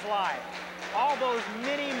shot in his life. All those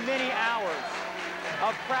many, many hours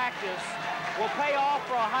of practice will pay off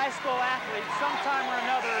for a high school athlete sometime or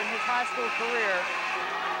another in his high school career.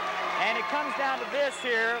 And it comes down to this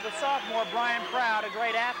here, the sophomore Brian Proud, a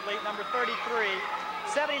great athlete, number 33,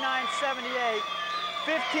 79-78,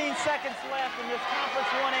 15 seconds left in this Conference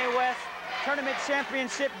 1A West Tournament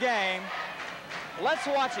Championship game. Let's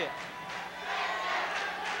watch it.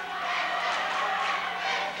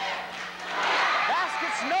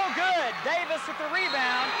 Basket's no good. Davis with the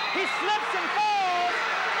rebound. He slips and falls,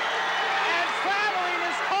 and traveling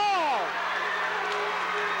is called.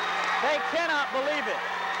 They cannot believe it.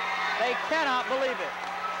 They cannot believe it.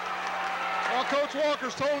 Well, Coach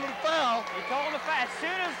Walker's told him to foul. He told him to foul. As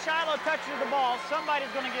soon as Shiloh touches the ball, somebody's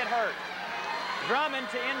going to get hurt. Drummond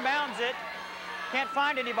to inbounds it. Can't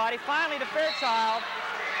find anybody. Finally to Fairchild.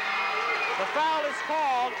 The foul is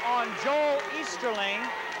called on Joel Easterling.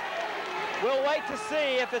 We'll wait to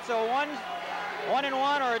see if it's a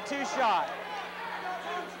one-and-1 or a 2-shot.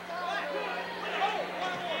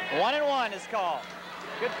 1-and-1 is called.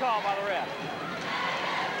 Good call by the ref.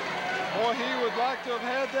 Boy, he would like to have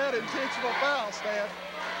had that intentional foul, Stan.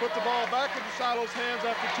 Put the ball back into Shiloh's hands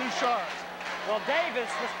after 2 shots. Well,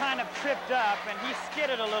 Davis was kind of tripped up, and he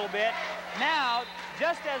skidded a little bit. Now,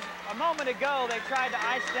 just as a moment ago, they tried to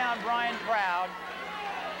ice down Brian Proud,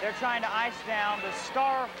 they're trying to ice down the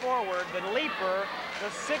star forward, the leaper,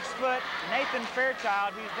 the 6-foot Nathan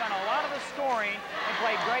Fairchild, who's done a lot of the scoring and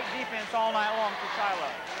played great defense all night long for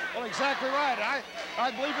Shiloh. Well, exactly right.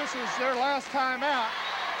 I believe this is their last time out.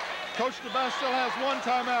 Coach DeBus still has 1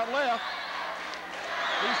 timeout left.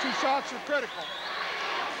 These 2 shots are critical.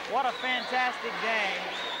 What a fantastic game.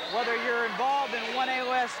 Whether you're involved in 1A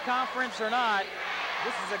West Conference or not,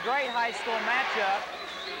 this is a great high school matchup.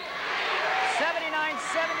 79-78.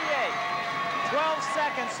 12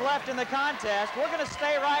 seconds left in the contest. We're going to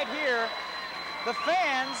stay right here. The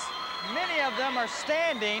fans, many of them are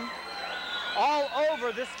standing all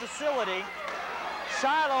over this facility.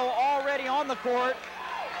 Shiloh already on the court.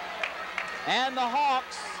 And the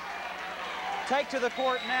Hawks take to the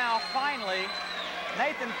court now, finally.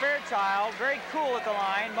 Nathan Fairchild, very cool at the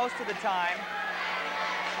line most of the time.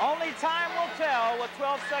 Only time will tell with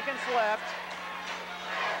 12 seconds left.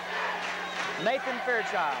 Nathan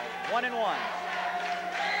Fairchild, 1-and-1.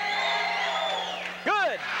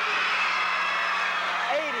 Good.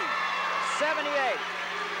 80-78.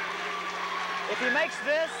 If he makes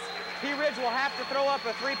this, Pea Ridge will have to throw up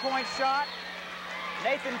a 3-point shot.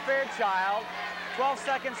 Nathan Fairchild, 12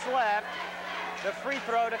 seconds left, the free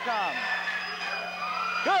throw to come.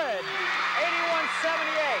 Good,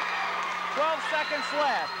 81-78, 12 seconds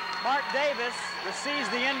left. Mark Davis receives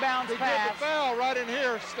the inbounds They pass. give the foul right in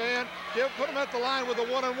here, Stan. Put him at the line with a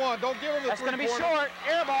 1-on-1. Don't give him the That's going to be three-pointer. short.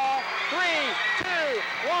 Air ball. 3, 2,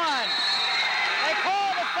 1. They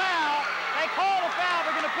call the foul. They call the foul.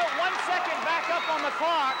 They're going to put 1 second back up on the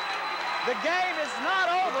clock. The game is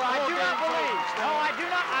not over. I do not believe. No, I do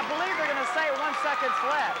not. I believe they're going to say 1 second's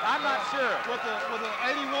left. I'm not sure. With an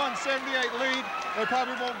 81-78 lead, they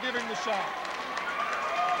probably won't give him the shot.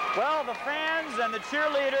 Well, the fans and the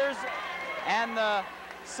cheerleaders and the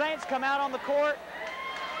Saints come out on the court.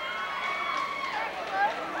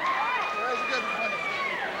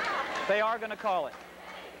 They are going to call it.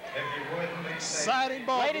 Exciting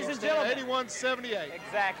ball. Ladies and gentlemen. 81-78.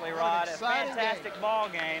 Exactly, Rod. A fantastic ball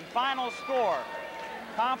game. Final score,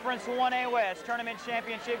 Conference 1A West Tournament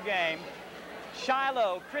Championship game.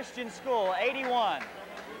 Shiloh Christian School, 81.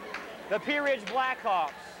 The Pea Ridge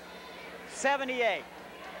Blackhawks, 78.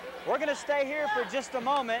 We're going to stay here for just a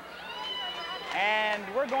moment, and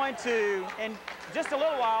we're going to, in just a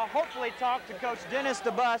little while, hopefully talk to Coach Dennis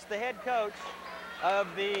DeBus, the head coach of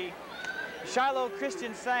the Shiloh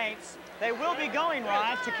Christian Saints. They will be going,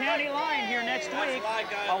 Ryan, to County Line here next week,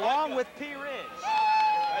 along with Pea Ridge.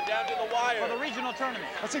 Down to the wire. For the regional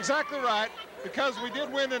tournament. That's exactly right. Because we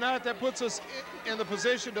did win tonight, that puts us in the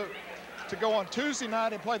position to go on Tuesday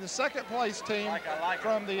night and play the second place team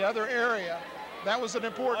from the other area. That was an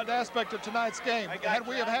important aspect of tonight's game. Had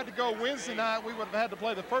we have had to go Wednesday night, we would have had to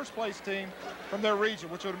play the first place team from their region,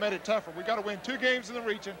 which would have made it tougher. We got to win 2 games in the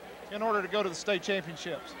region in order to go to the state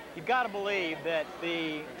championships. You've got to believe that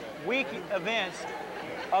the week events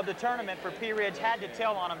of the tournament for Pea Ridge had to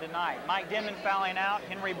tell on them tonight. Mike Denman fouling out,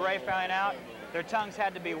 Henry Bray fouling out. Their tongues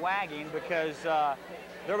had to be wagging because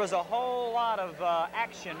there was a whole lot of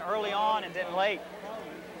action early on and then late.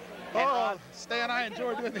 Oh, Stan, I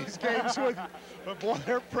enjoy doing these games with you, but boy,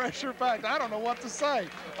 they're pressure-packed. I don't know what to say.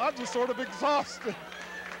 I'm just sort of exhausted.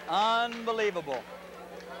 Unbelievable.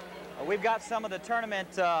 We've got some of the tournament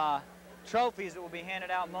trophies that will be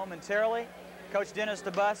handed out momentarily. Coach Dennis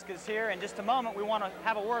DeBusk is here. In just a moment, we want to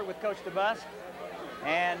have a word with Coach DeBusk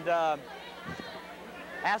and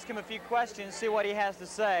ask him a few questions, see what he has to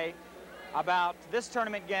say about this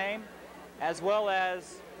tournament game, as well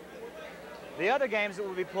as the other games that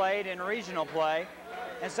will be played in regional play.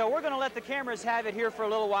 And so we're going to let the cameras have it here for a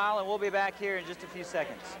little while, and we'll be back here in just a few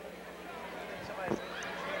seconds.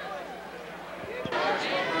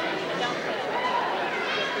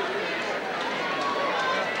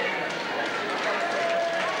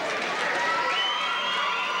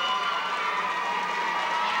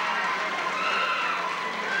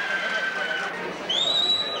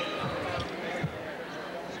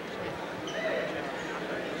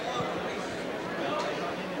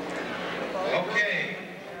 Okay.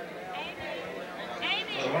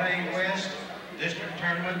 For the 1A West District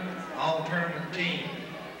Tournament, all-tournament team.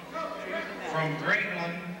 From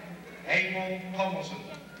Greenland, Abel Pomelson.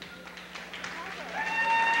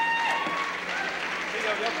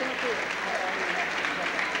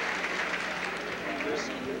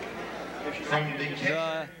 From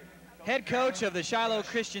The head coach of the Shiloh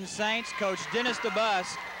Christian Saints, Coach Dennis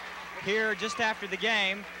DeBusk, here just after the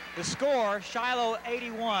game. The score, Shiloh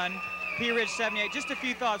 81, Pea Ridge 78. Just a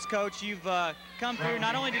few thoughts, Coach. You've come through.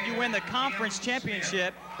 Not only did you win the conference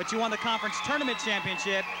championship, but you won the conference tournament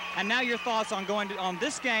championship. And now your thoughts on going on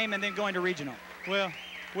this game and then going to regional. Well,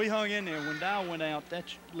 we hung in there. When Dow went out,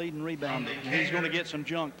 that's leading rebounder. He's going to get some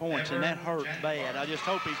junk points, and that hurt bad. I just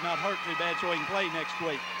hope he's not hurt too bad so he can play next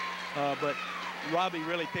week. But Robbie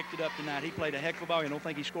really picked it up tonight. He played a heck of a ball. I don't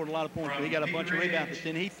think he scored a lot of points, but he got a bunch of rebounds. But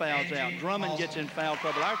then he fouls out. Drummond gets in foul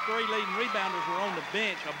trouble. Our 3 leading rebounders were on the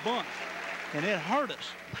bench, a bunch, and it hurt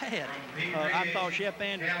us bad. I thought Shep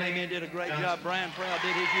Andrews came in, did a great job. Brian Proud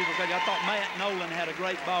did his usual thing. I thought Matt Nolan had a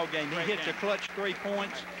great ball game. He hit the clutch 3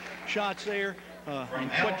 points, shots there. And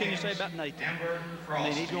what can you say about Nathan? I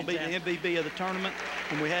mean, he's going to be the MVP of the tournament.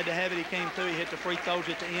 When we had to have it, he came through. He hit the free throws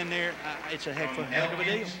at the end there. It's a heck of a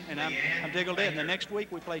deal, and I'm tickled in. The next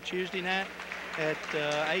week we play Tuesday night at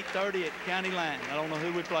 8:30 at County Line. I don't know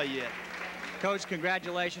who we play yet. Coach,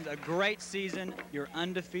 congratulations. A great season. You're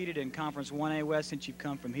undefeated in Conference 1A West since you've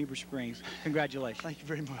come from Heber Springs. Congratulations. Thank you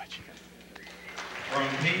very much. From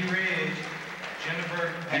Pea Ridge,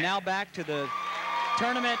 Jennifer. And now back to the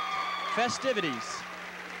tournament festivities.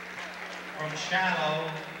 From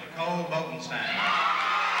Shiloh, Nicole Botenstein.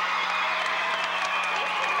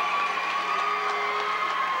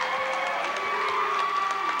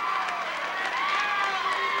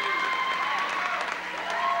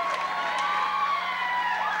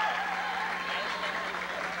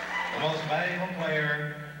 The most valuable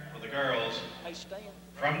player for the girls,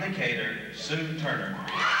 from Decatur, Sue Turner.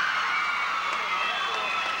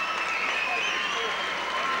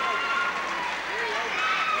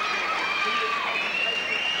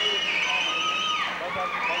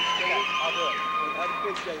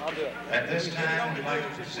 I'll do it. At this time, we'd like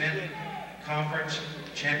to present Conference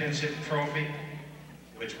Championship Trophy,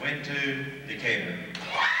 which went to Decatur.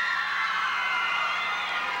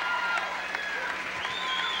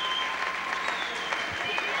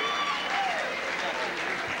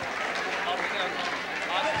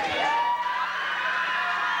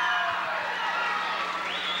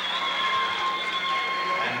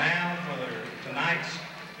 And now for tonight's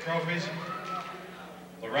trophies,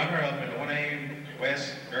 the runner-up in the 1A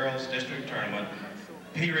West Girls District Tournament,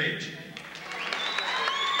 P. Ridge.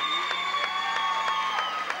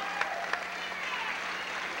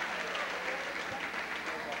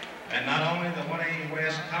 And not only the 1A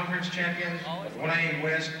West Conference champions, but 1A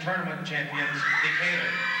West Tournament champions,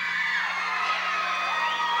 Decatur.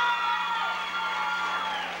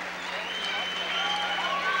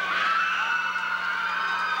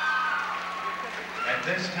 At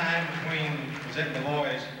this time, between presenting the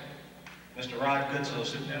boys, Mr. Rod Goodsell,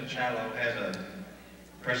 Superintendent of Shiloh, has a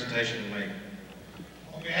presentation to make.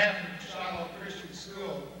 On behalf of Shiloh Christian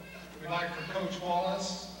School, we'd like for Coach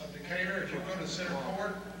Wallace of Decatur, if you'll go to center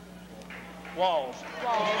court. Walls. Coach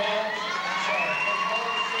Wallace, I'm sorry, Coach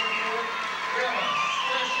Wallace, center court. We have a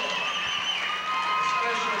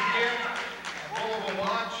special gift, a global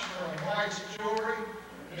watch from White's Jewelry.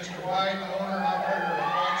 Mr. White, owner and operator of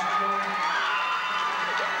White's Jewelry.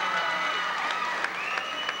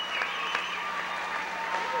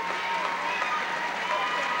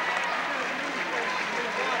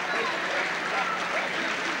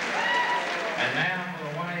 And now for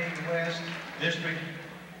the 1A West District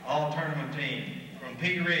All-Tournament team, from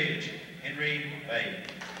P. Ridge, Henry Bay.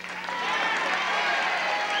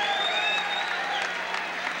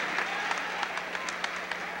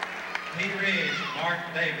 P. Ridge, Mark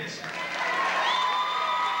Davis.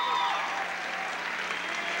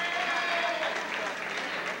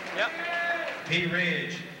 Yep. P.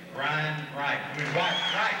 Ridge, Brian Wright.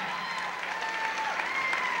 Wright.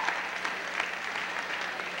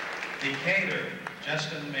 Decatur,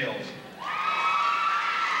 Justin Mills.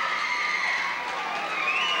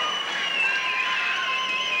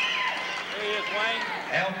 There he is, Wayne.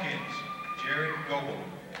 Elkins, Jerry Goble.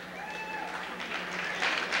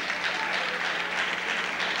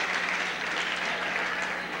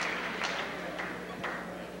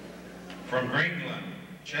 From Greenland,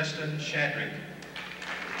 Cheston Shadrick.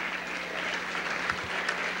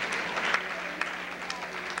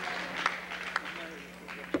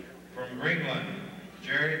 From Greenland,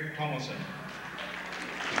 Jerry Thomason.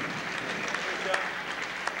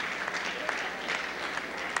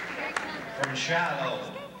 From Shiloh,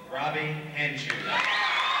 Robbie Henshaw.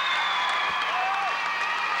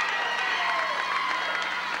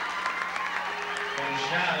 From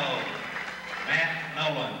Shiloh, Matt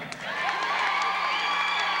Nolan.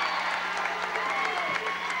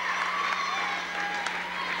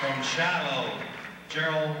 From Shiloh,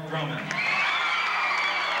 Gerald Drummond.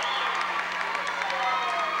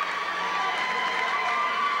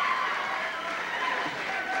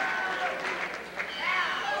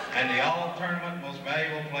 And the all-tournament most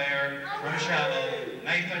valuable player from Shiloh,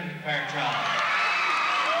 Nathan Fairchild.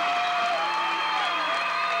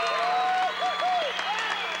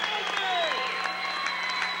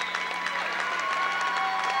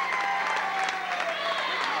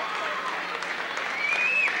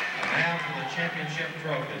 And now for the championship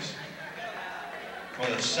trophies. For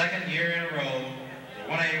the second year in a row,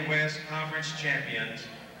 the 1A West Conference champions,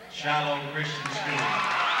 Shiloh Christian School.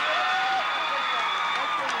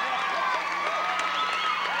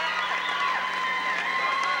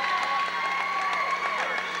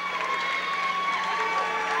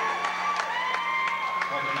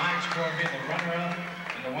 Trophy, the runner-up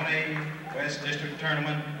in the 1A West District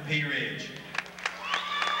Tournament, P. Ridge.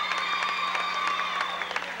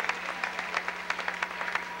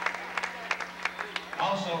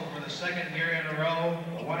 Also, for the second year in a row,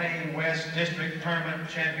 the 1A West District Tournament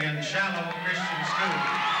champion, Shiloh Christian School.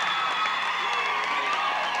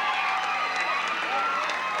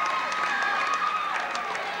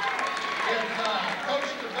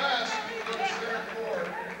 Coach DeBest, go to center court.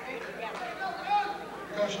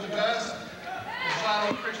 Coach DeBest, the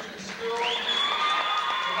Shiloh Christian School. We'd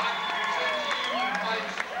like to present to you and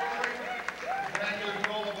Mike's Jewelry, the graduate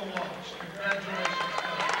goal of the launch. Congratulations,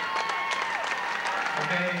 Coach.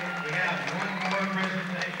 Okay, we have one more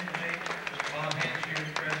presentation to make. Mr. Bob Henshaw,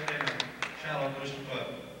 President of Shiloh Christian Club.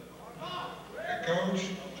 Hey, Coach,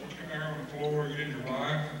 what you there on the floor, you did your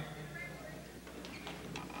life.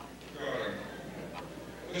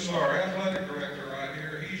 This is our athletic director right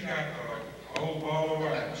here. He's got a whole ball of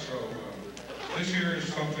wax. So this here is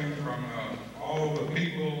something from all of the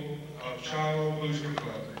people of Shiloh Booster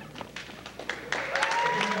Club.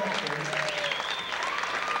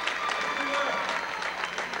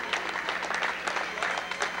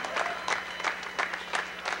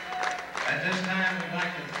 At this time, we'd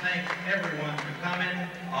like to thank everyone for coming,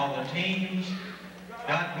 all the teams.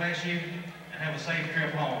 God bless you, and have a safe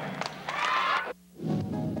trip home.